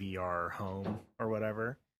Steam VR home or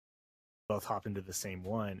whatever. Both hopped into the same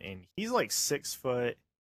one, and he's like 6 foot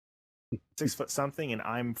something, and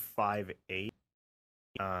I'm 5'8".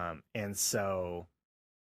 And so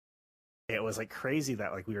it was like crazy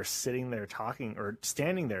that like we were standing there talking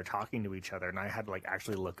to each other, and I had to like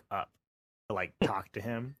actually look up to like talk to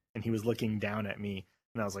him, and he was looking down at me,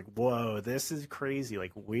 and I was like, whoa, this is crazy.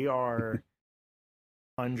 Like we are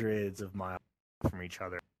hundreds of miles from each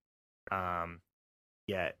other.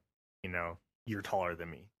 Yet, you're taller than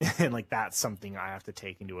me. And like that's something I have to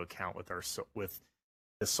take into account with with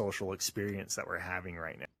the social experience that we're having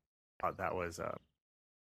right now. That was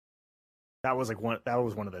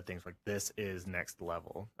one of the things, like this is next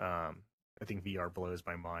level. I think VR blows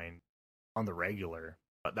my mind on the regular,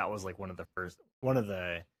 but that was like one of the first Get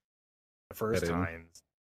in. times,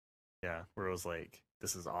 yeah, where it was like,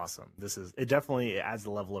 this is awesome. It definitely adds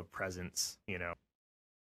the level of presence,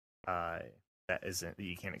 that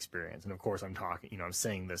you can't experience. And of course, I'm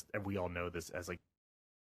saying this, and we all know this as like,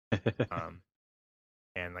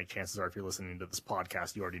 and like chances are, if you're listening to this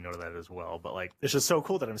podcast, you already know that as well. But like, it's just so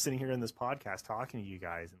cool that I'm sitting here in this podcast talking to you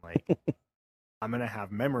guys, and like, I'm gonna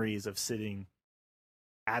have memories of sitting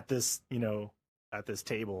at this, at this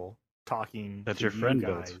table talking. That to your you friend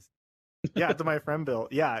guys. built. Yeah, to my friend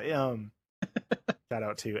built. Yeah. Shout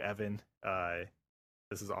out to Evan.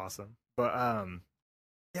 This is awesome. But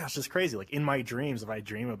yeah, it's just crazy. Like in my dreams, if I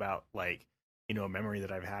dream about like, a memory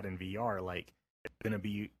that I've had in VR, like it's gonna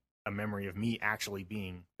be a memory of me actually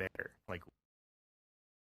being there. Like,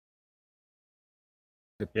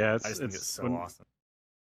 Yeah, I just think it's so awesome.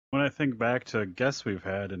 When I think back to guests we've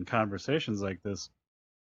had and conversations like this,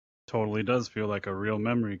 totally does feel like a real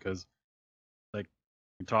memory, because like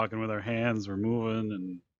we're talking with our hands, we're moving,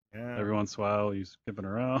 and Yeah. every once in a while you skipping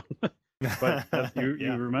around. But you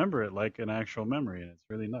Yeah. remember it like an actual memory, and it's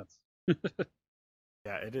really nuts.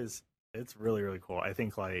 Yeah, it is. It's really, really cool. I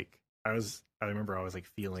think like I remember I was like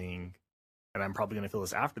feeling, and I'm probably gonna feel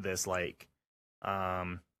this after this, like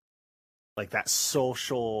that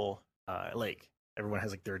social, like everyone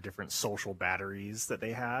has like their different social batteries that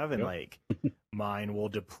they have, and Yep. like mine will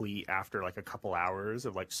deplete after like a couple hours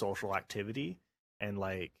of like social activity, and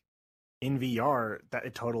like in VR that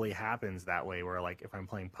it totally happens that way, where like if I'm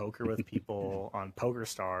playing poker with people on Poker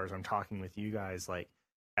Stars, I'm talking with you guys, like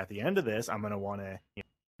at the end of this I'm gonna want to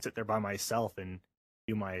sit there by myself and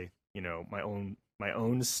do my my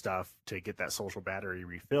own stuff to get that social battery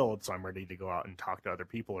refilled, so I'm ready to go out and talk to other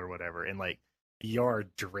people or whatever. And like VR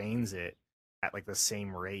drains it at like the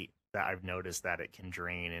same rate that I've noticed that it can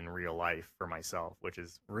drain in real life for myself, which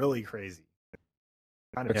is really crazy.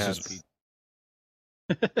 Kind of That's just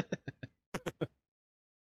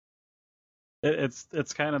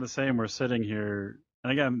It's kind of the same. We're sitting here,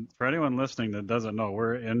 and again, for anyone listening that doesn't know,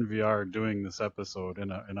 we're in VR doing this episode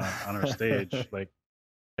on our stage. Like,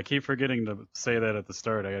 I keep forgetting to say that at the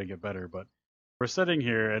start. I gotta get better, but we're sitting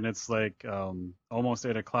here, and it's like almost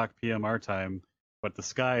 8 o'clock p.m. our time, but the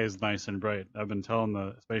sky is nice and bright. I've been telling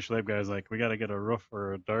the Spatial Ape guys, like, we gotta get a roof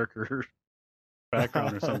or a darker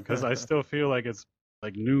background or something, because I still feel like it's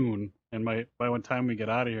like noon, and by one time we get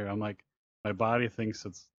out of here, I'm like, my body thinks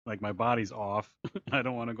it's like my body's off. I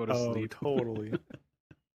don't want to go to sleep. Totally.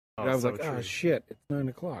 I was so like, oh true. shit, it's 9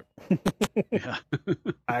 o'clock. Yeah.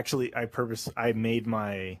 I made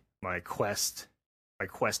my Quest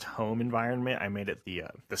home environment. I made it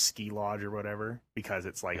the ski lodge or whatever, because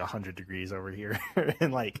it's like 100 degrees over here,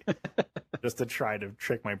 and like just to try to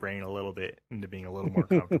trick my brain a little bit into being a little more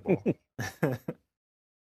comfortable.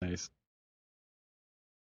 Nice.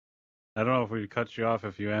 I don't know if we cut you off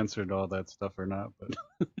if you answered all that stuff or not, but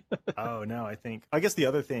Oh no, I guess the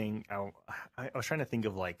other thing I was trying to think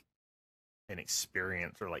of like an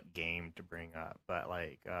experience or like game to bring up, but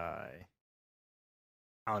like I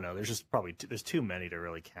don't know. There's just probably there's too many to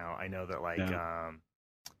really count. I know that like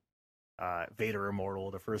Vader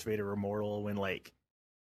Immortal, the first Vader Immortal, when like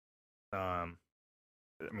I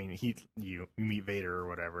mean you meet Vader or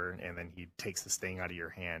whatever, and then he takes this thing out of your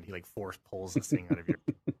hand. He like force pulls this thing out of your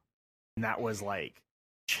and that was like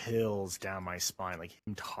chills down my spine, like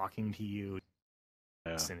him talking to you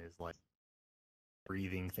yeah. and his like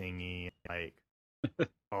breathing thingy, like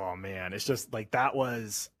oh man, it's just like that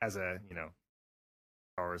was, as a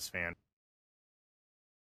Star Wars fan,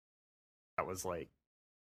 that was like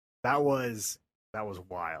that was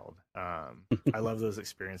wild. I love those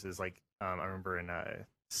experiences. Like I remember in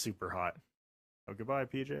Super Hot. Oh, goodbye,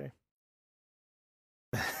 PJ.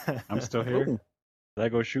 I'm still here. Did I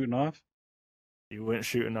go shooting off? You went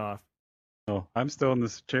shooting off. Oh, I'm still in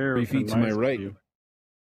this chair. 3 feet to my right.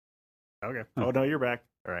 Okay. Oh no, you're back.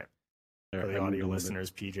 All right. There, For the audio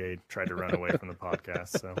listeners, PJ tried to run away from the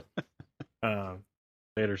podcast. So,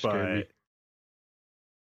 Vader scared me.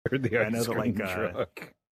 Heard the I know that like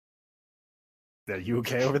truck. are you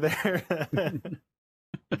okay over there?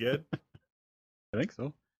 You good? I think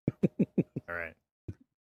so. All right.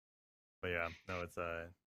 But yeah, no, it's I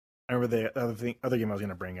remember the other game I was going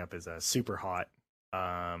to bring up is Super Hot.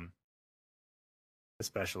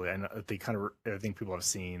 Especially, I know they I think people have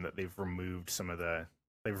seen that they've removed some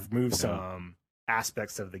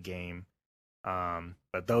aspects of the game.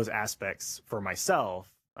 But those aspects for myself,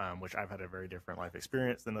 which I've had a very different life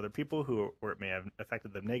experience than other people where it may have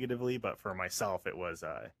affected them negatively, but for myself, it was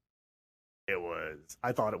I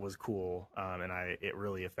thought it was cool, and it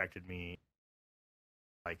really affected me,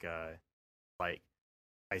 like like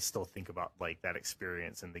I still think about like that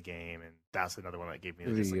experience in the game, and that's another one that gave me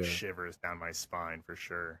just like shivers down my spine for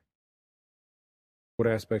sure. What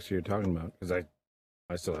aspects are you talking about? Because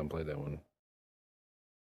I still haven't played that one.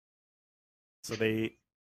 So they,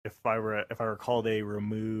 if I recall, they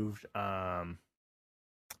removed. They're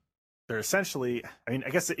essentially. I mean, I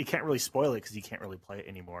guess you can't really spoil it because you can't really play it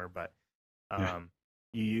anymore. But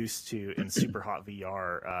you used to in Super Hot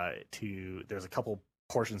VR there's a couple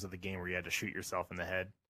portions of the game where you had to shoot yourself in the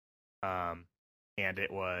head, and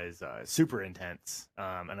it was super intense.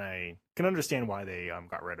 And I can understand why they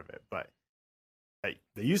got rid of it, but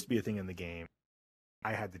there used to be a thing in the game.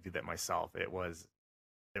 I had to do that myself. It was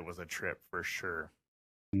a trip for sure.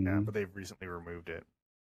 Yeah, but they've recently removed it.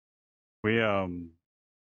 We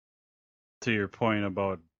to your point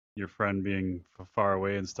about your friend being far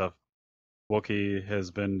away and stuff, Wookie has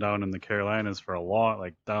been down in the Carolinas for a long,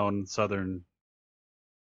 like down southern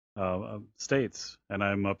states, and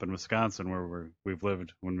I'm up in Wisconsin where we've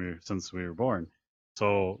lived since we were born.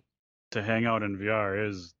 So to hang out in VR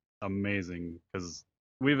is amazing because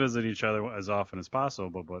we visit each other as often as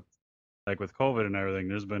possible. But like with COVID and everything,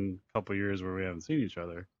 there's been a couple years where we haven't seen each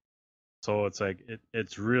other. So it's like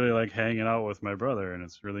it's really like hanging out with my brother, and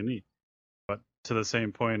it's really neat. But to the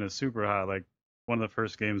same point as Super Hot, like one of the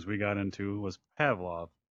first games we got into was Pavlov,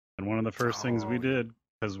 and one of the first things we did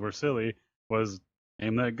because we're silly was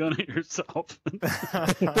aim that gun at yourself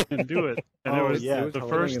and do it. And it was the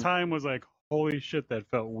first time was like, holy shit, that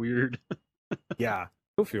felt weird. Yeah.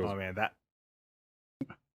 Oh man,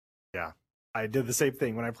 yeah. I did the same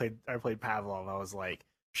thing when I played Pavlov. I was like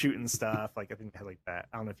shooting stuff. Like I think they had like that.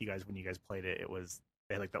 I don't know if when you guys played it,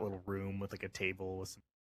 they had like that little room with like a table with some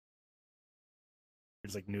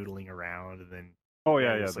just like noodling around, and then the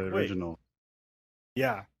like, original.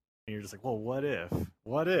 Yeah. And you're just like, well, what if?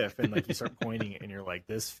 And like you start pointing it, and you're like,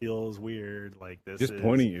 this feels weird. Like this. Just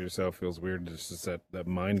pointing at yourself feels weird. It's just that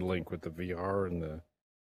mind link with the VR and the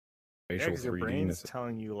facial 3D. Your brain's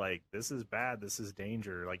telling you like, this is bad. This is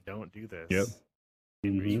danger. Like, don't do this. Yep.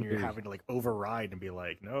 And you're having to like override and be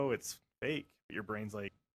like, no, it's fake. But your brain's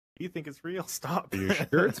like, you think it's real? Stop. Are you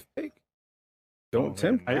sure it's fake? Don't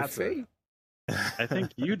tempt your fate. I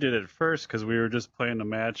think you did it first because we were just playing a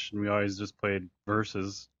match, and we always just played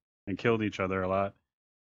versus and killed each other a lot.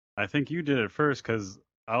 I think you did it first because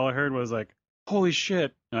all I heard was like, holy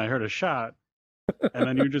shit, and I heard a shot, and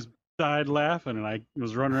then you just died laughing, and I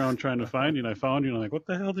was running around trying to find you, and I found you, and I'm like, what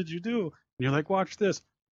the hell did you do? And you're like, watch this.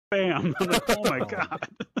 Bam. I'm like, oh my god.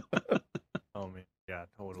 Oh man, yeah,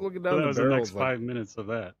 totally. Looking down so that was the next 5 minutes of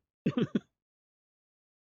that.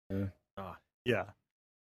 Yeah.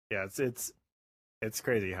 Yeah, it's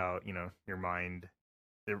crazy how, your mind,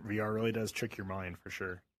 VR really does trick your mind for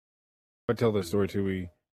sure. I tell this story too. We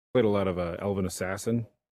played a lot of Elven Assassin,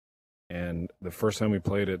 and the first time we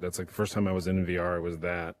played it, that's like the first time I was in VR. It was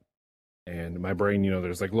that, and my brain,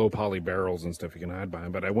 there's like low poly barrels and stuff you can hide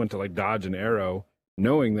behind. But I went to like dodge an arrow,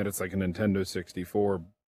 knowing that it's like a Nintendo 64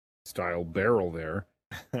 style barrel there,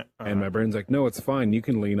 and my brain's like, no, it's fine. You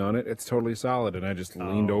can lean on it. It's totally solid. And I just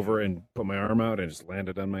leaned over and put my arm out and just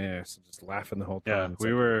landed on my ass, just laughing the whole time. Yeah,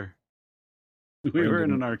 we were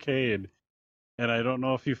in an arcade. And I don't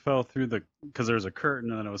know if you fell through because there was a curtain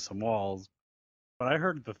and then it was some walls, but I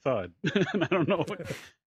heard the thud. And I don't know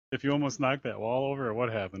if you almost knocked that wall over or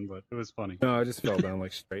what happened, but it was funny. No, I just fell down,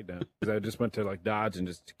 like straight down. Because I just went to like dodge and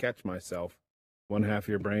just to catch myself. One half of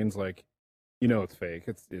your brain's like, it's fake.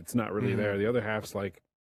 It's not really there. The other half's like,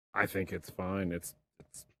 I think it's fine. It's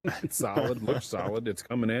solid, looks solid. It's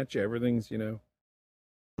coming at you. Everything's,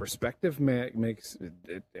 perspective makes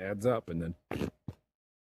it adds up, and then.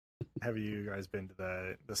 Have you guys been to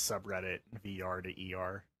the subreddit VR to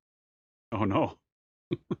ER? Oh no.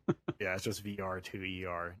 Yeah, it's just VR to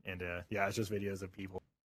ER, and it's just videos of people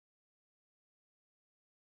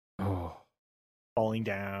falling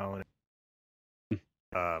down.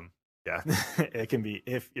 Yeah, it can be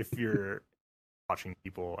if you're watching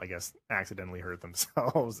people, I guess, accidentally hurt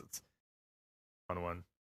themselves. It's a fun one.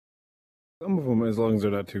 Some of them, as long as they're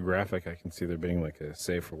not too graphic, I can see there being like a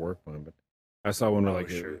safe for work one. But I saw one where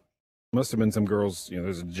it must have been some girls.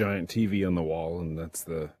 There's a giant TV on the wall, and that's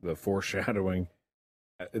the foreshadowing.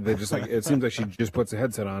 They just like it seems like she just puts a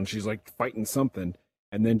headset on. She's like fighting something,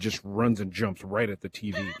 and then just runs and jumps right at the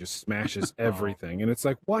TV, just smashes everything. And it's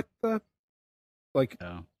like, what the? Like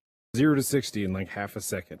 0 to 60 in like half a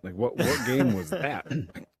second. Like what game was that?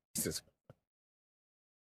 Jesus.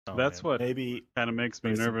 That's what maybe kind of makes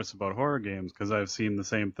me nervous about horror games, because I've seen the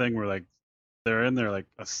same thing where like they're in there like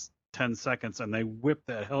 10 seconds and they whip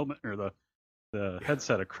that helmet or the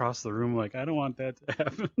headset across the room. Like, I don't want that to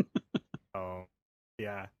happen. Oh,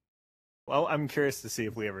 yeah. Well, I'm curious to see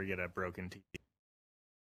if we ever get a broken TV.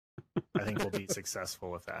 I think we'll be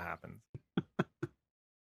successful if that happens.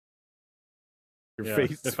 Your Yeah,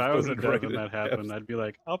 face. if I was a floated dev right and in that happened, Jeff's- I'd be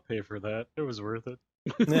like, I'll pay for that. It was worth it.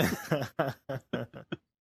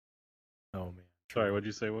 Oh man. Sorry, true. what'd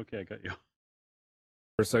you say, Wookie? I got you.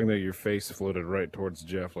 For a second there, your face floated right towards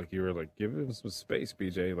Jeff, like you were like, "Give him some space,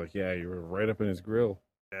 BJ." Like, yeah, you were right up in his grill.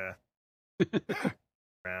 Yeah.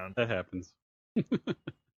 Round. That happens.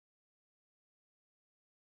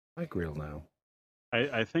 My grill now.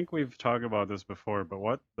 I think we've talked about this before, but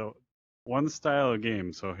what the one style of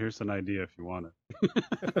game, so here's an idea if you want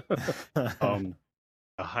it.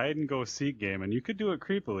 A hide and go seek game, and you could do it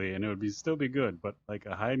creepily and it would be still be good, but like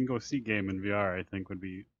a hide and go seek game in VR I think would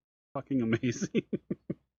be fucking amazing.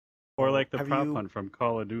 Or Well, like the have prop you- hunt from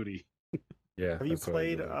Call of Duty. Yeah. Have you that's what I'd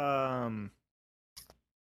played do, like.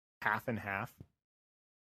 half and half?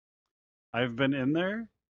 I've been in there,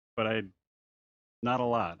 but I not a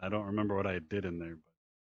lot. I don't remember what I did in there.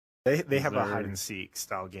 They Is have a hide there- and seek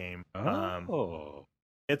style game. Oh,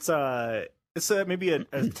 It's maybe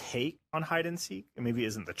a take on hide and seek. It maybe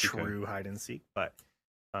isn't the true hide and seek, but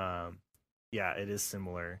yeah, it is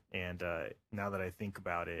similar. And now that I think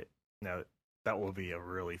about it, now that will be a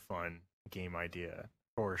really fun game idea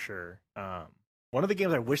for sure. One of the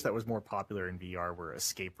games I wish that was more popular in VR were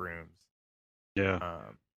escape rooms. yeah.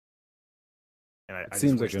 And I It just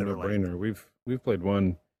seems like wish a they were, no-brainer. We've played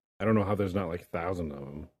one. I don't know how there's not like 1,000 of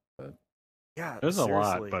them. yeah, There's a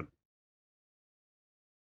lot, seriously. but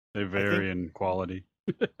they vary in quality.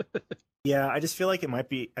 Yeah, I just feel like it might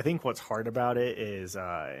be. I think what's hard about it is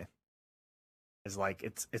like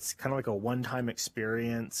it's kind of like a one-time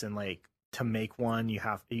experience, and like to make one, you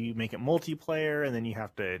make it multiplayer, and then you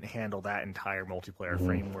have to handle that entire multiplayer Mhm.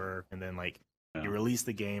 framework, and then like Yeah. you release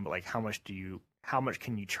the game, but like how much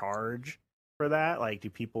can you charge for that? Like, do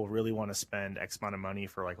people really want to spend X amount of money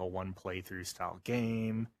for like a one playthrough style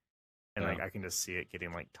game? And like Yeah. I can just see it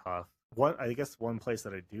getting like tough. I guess one place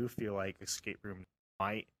that I do feel like escape room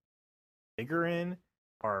might bigger in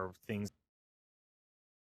are things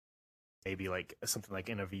maybe like something like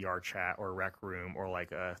in a VR chat or rec room, or like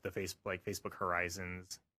the Facebook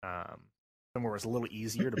Horizons, somewhere where it's a little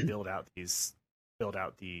easier to build out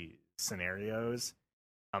the scenarios,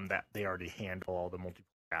 that they already handle all the multiple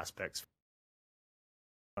aspects.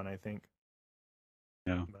 Fun, I think.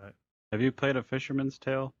 Yeah. But Have you played A Fisherman's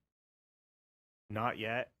Tale? not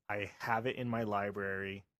yet. I have it in my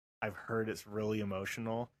library. I've heard it's really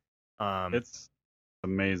emotional. It's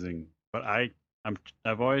amazing, but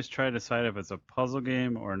I've always tried to decide if it's a puzzle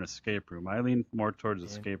game or an escape room. I lean more towards Yeah.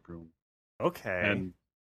 escape room. Okay. And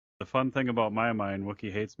the fun thing about my mind,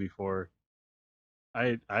 Wookie hates me for,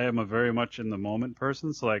 I am a very much in the moment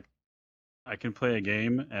person. So like, I can play a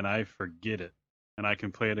game and I forget it, and I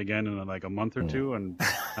can play it again in like a month or two and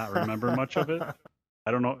not remember much of it. I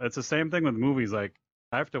don't know. It's the same thing with movies. Like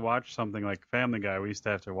I have to watch something like Family Guy. We used to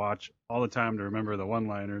have to watch all the time to remember the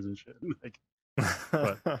one-liners and shit. Like,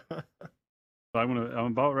 so I'm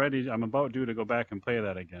about ready. I'm about due to go back and play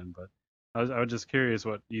that again. But I was just curious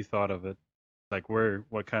what you thought of it. Like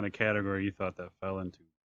what kind of category you thought that fell into.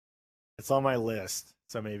 It's on my list,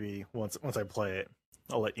 so maybe once I play it,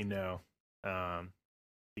 I'll let you know.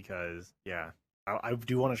 Because yeah, I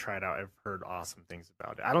do want to try it out. I've heard awesome things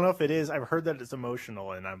about it. I don't know if it is. I've heard that it's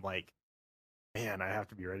emotional, and I'm like, man, I have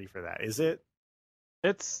to be ready for that. Is it?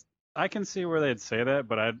 I can see where they'd say that,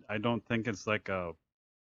 but I don't think it's like a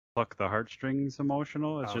pluck the heartstrings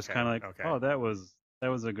emotional. It's just Okay, kind of like, okay. oh, that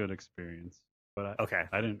was a good experience. But Okay,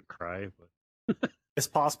 I didn't cry. But it's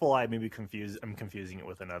possible I'm confusing it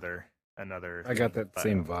with another. I got thing, that but,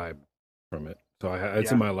 same vibe from it. So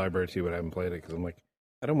it's in my library too, but I haven't played it because I'm like,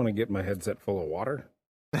 I don't want to get my headset full of water.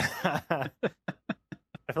 I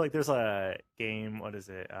feel like there's a game. What is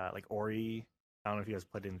it? Like Ori. I don't know if you guys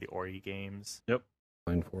played in the Ori games. yep.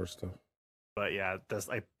 Line 4 stuff. But yeah,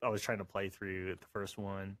 I was trying to play through the first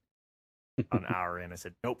one on an hour in. I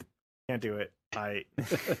said, nope, can't do it.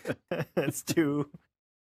 It's too.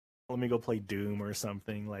 Let me go play Doom or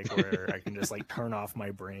something, like where I can just like turn off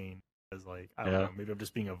my brain. Because like I don't know, maybe I'm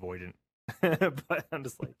just being avoidant. But I'm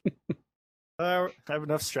just like, I have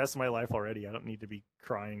enough stress in my life already. I don't need to be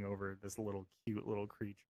crying over this little cute little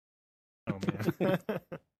creature. Oh man.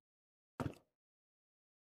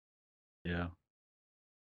 Yeah.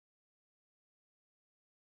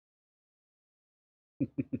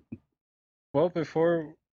 Well,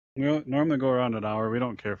 before we don't normally go around an hour. We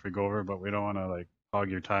don't care if we go over, but we don't want to like hog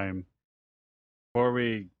your time. Before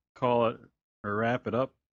we call it or wrap it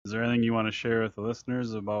up, is there anything you want to share with the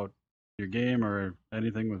listeners about your game or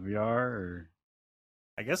anything with VR? Or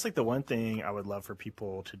I guess like the one thing I would love for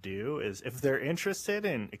people to do is if they're interested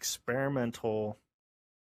in experimental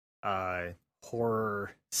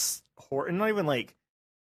horror, and not even like,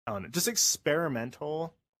 I don't know, just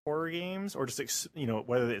experimental horror games, or just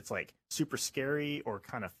whether it's like super scary or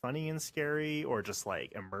kind of funny and scary or just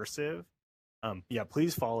like immersive. Yeah,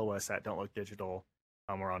 please follow us at Don't Look Digital.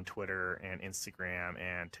 We're on Twitter and Instagram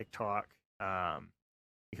and TikTok.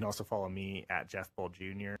 You can also follow me at Jeff Bull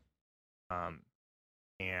Jr.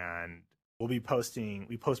 And we post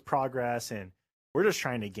progress, and we're just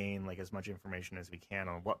trying to gain like as much information as we can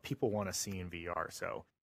on what people want to see in VR. So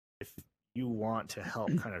if you want to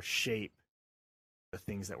help kind of shape the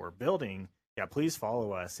things that we're building, yeah, please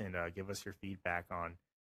follow us and give us your feedback on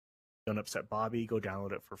Don't Upset Bobby. Go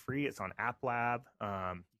download it for free. It's on App Lab. You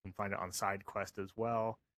can find it on SideQuest as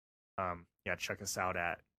well. Yeah, check us out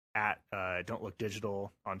at Don't Look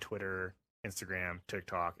Digital on Twitter, Instagram,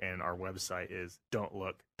 TikTok, and our website is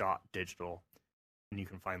don'tlook.digital. And you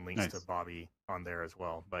can find links to Bobby on there as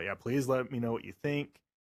well. But yeah, please let me know what you think.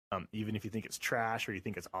 Even if you think it's trash or you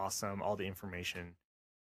think it's awesome, all the information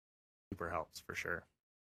super helps for sure.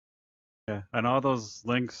 Yeah, and all those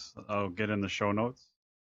links I'll get in the show notes.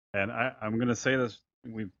 And I'm gonna say this,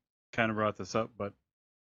 we've kind of brought this up, but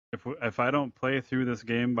if I don't play through this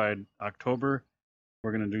game by October,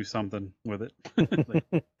 we're gonna do something with it.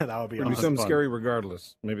 That would be do awesome. something scary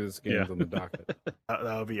regardless. Maybe this game's on the docket. That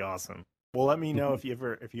would be awesome. Well, let me know if you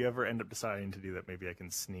ever end up deciding to do that. Maybe I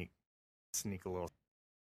can sneak a little.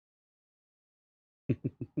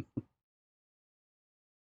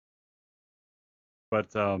 But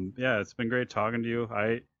yeah, it's been great talking to you.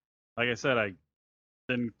 Like I said, I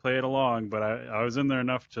didn't play it along, but I was in there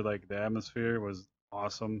enough to like the atmosphere was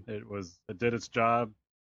awesome. It did its job.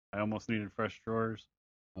 I almost needed fresh drawers.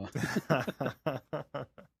 But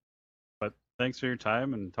thanks for your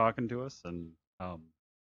time and talking to us, and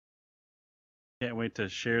can't wait to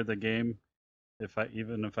share the game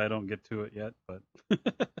even if I don't get to it yet. But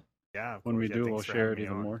yeah, when we do, we'll share it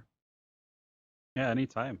even more. Yeah,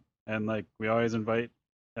 anytime. And like we always invite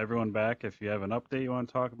everyone back if you have an update you want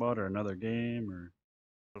to talk about or another game or.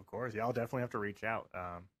 Of course, yeah, I'll definitely have to reach out.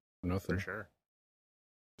 Nothing. For sure.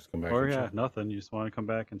 Just come back. Or yeah, chat. Nothing. You just want to come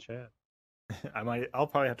back and chat. I'll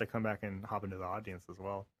probably have to come back and hop into the audience as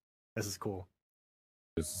well. This is cool.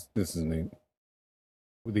 This is neat.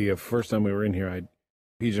 The first time we were in here,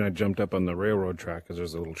 Peach and I jumped up on the railroad track because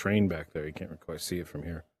there's a little train back there. You can't quite see it from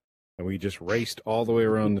here. And we just raced all the way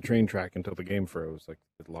around the train track until the game froze. Like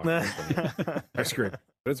it locked up. I screamed.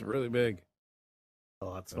 But it's really big.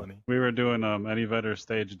 Oh, that's funny. We were doing Eddie Vedder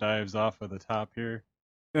stage dives off of the top here.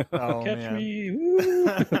 Oh, catch man. me!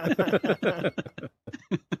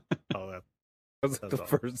 Oh, that's the awesome.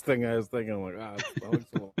 First thing I was thinking. I'm like, that looks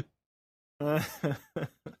cool.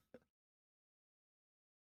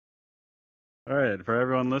 All right, for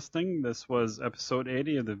everyone listening, this was episode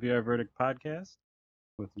 80 of the VR Verdict podcast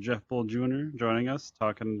with Jeff Bull Jr. joining us,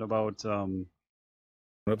 talking about Don't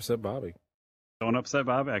Upset Bobby. Don't Upset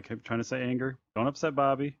Bobby. I keep trying to say anger. Don't Upset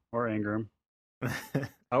Bobby or anger him.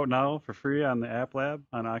 Out now for free on the App Lab,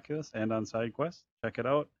 on Oculus, and on SideQuest. Check it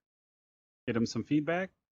out. Get him some feedback.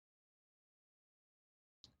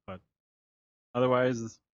 But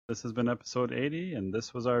otherwise, this has been episode 80, and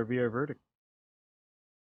this was our VR Verdict.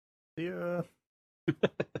 Yeah.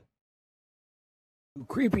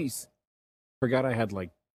 Creepies. Forgot I had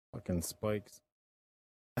like fucking spikes.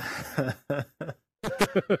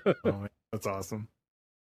 Oh, that's awesome.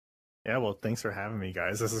 Yeah, well, thanks for having me,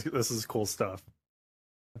 guys. This is cool stuff.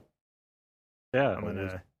 Yeah, I'm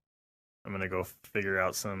gonna go figure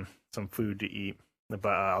out some food to eat, but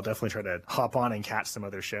I'll definitely try to hop on and catch some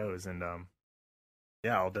other shows, and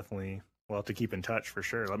yeah, we'll have to keep in touch for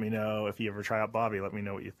sure. Let me know if you ever try out Bobby. Let me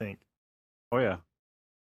know what you think. Oh yeah.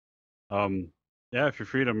 Yeah, if you're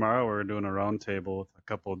free tomorrow, we're doing a roundtable with a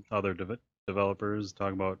couple other developers,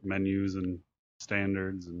 talking about menus and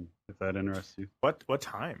standards, and if that interests you. What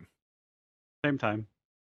time? Same time.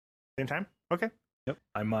 Same time? Okay. Yep.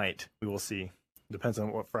 I might. We will see. Depends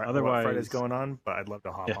on what Otherwise, Friday's going on, but I'd love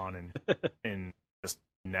to hop on and just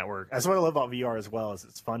network. That's what I love about VR as well. Is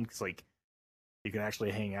it's fun because like you can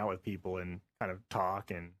actually hang out with people and kind of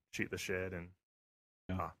talk and shoot the shit and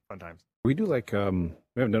fun times. We do like we haven't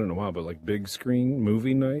done it in a while, but like big screen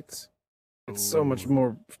movie nights. It's so much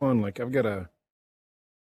more fun. Like I've got a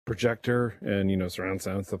projector and surround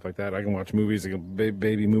sound, stuff like that. I can watch movies like a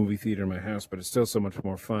baby movie theater in my house, but it's still so much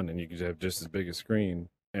more fun, and you can have just as big a screen,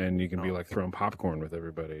 and you can be like throwing popcorn with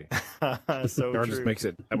everybody. So it just makes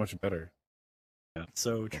it that much better. Yeah.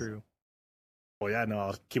 So true. Well, yeah, no,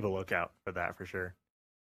 I'll keep a lookout for that for sure.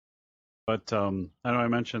 But I know I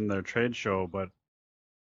mentioned their trade show, but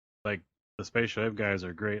like the Space Shave guys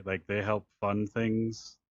are great. Like they help fund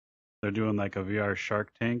things. They're doing like a VR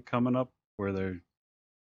Shark Tank coming up where they're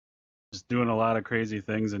just doing a lot of crazy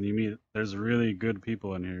things, and there's really good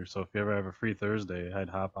people in here. So if you ever have a free Thursday, I'd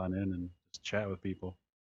hop on in and just chat with people.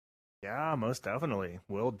 Yeah, most definitely.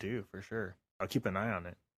 Will do for sure. I'll keep an eye on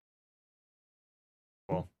it.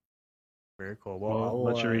 Cool. Very cool. Well, Well,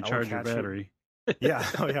 let you I will recharge your catch you- battery. Yeah,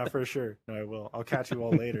 oh yeah, for sure. No, I will. I'll catch you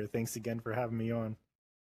all later. Thanks again for having me on.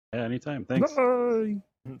 Yeah, anytime. Thanks. Bye.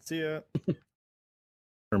 See ya.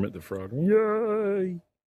 Kermit the Frog. Yay.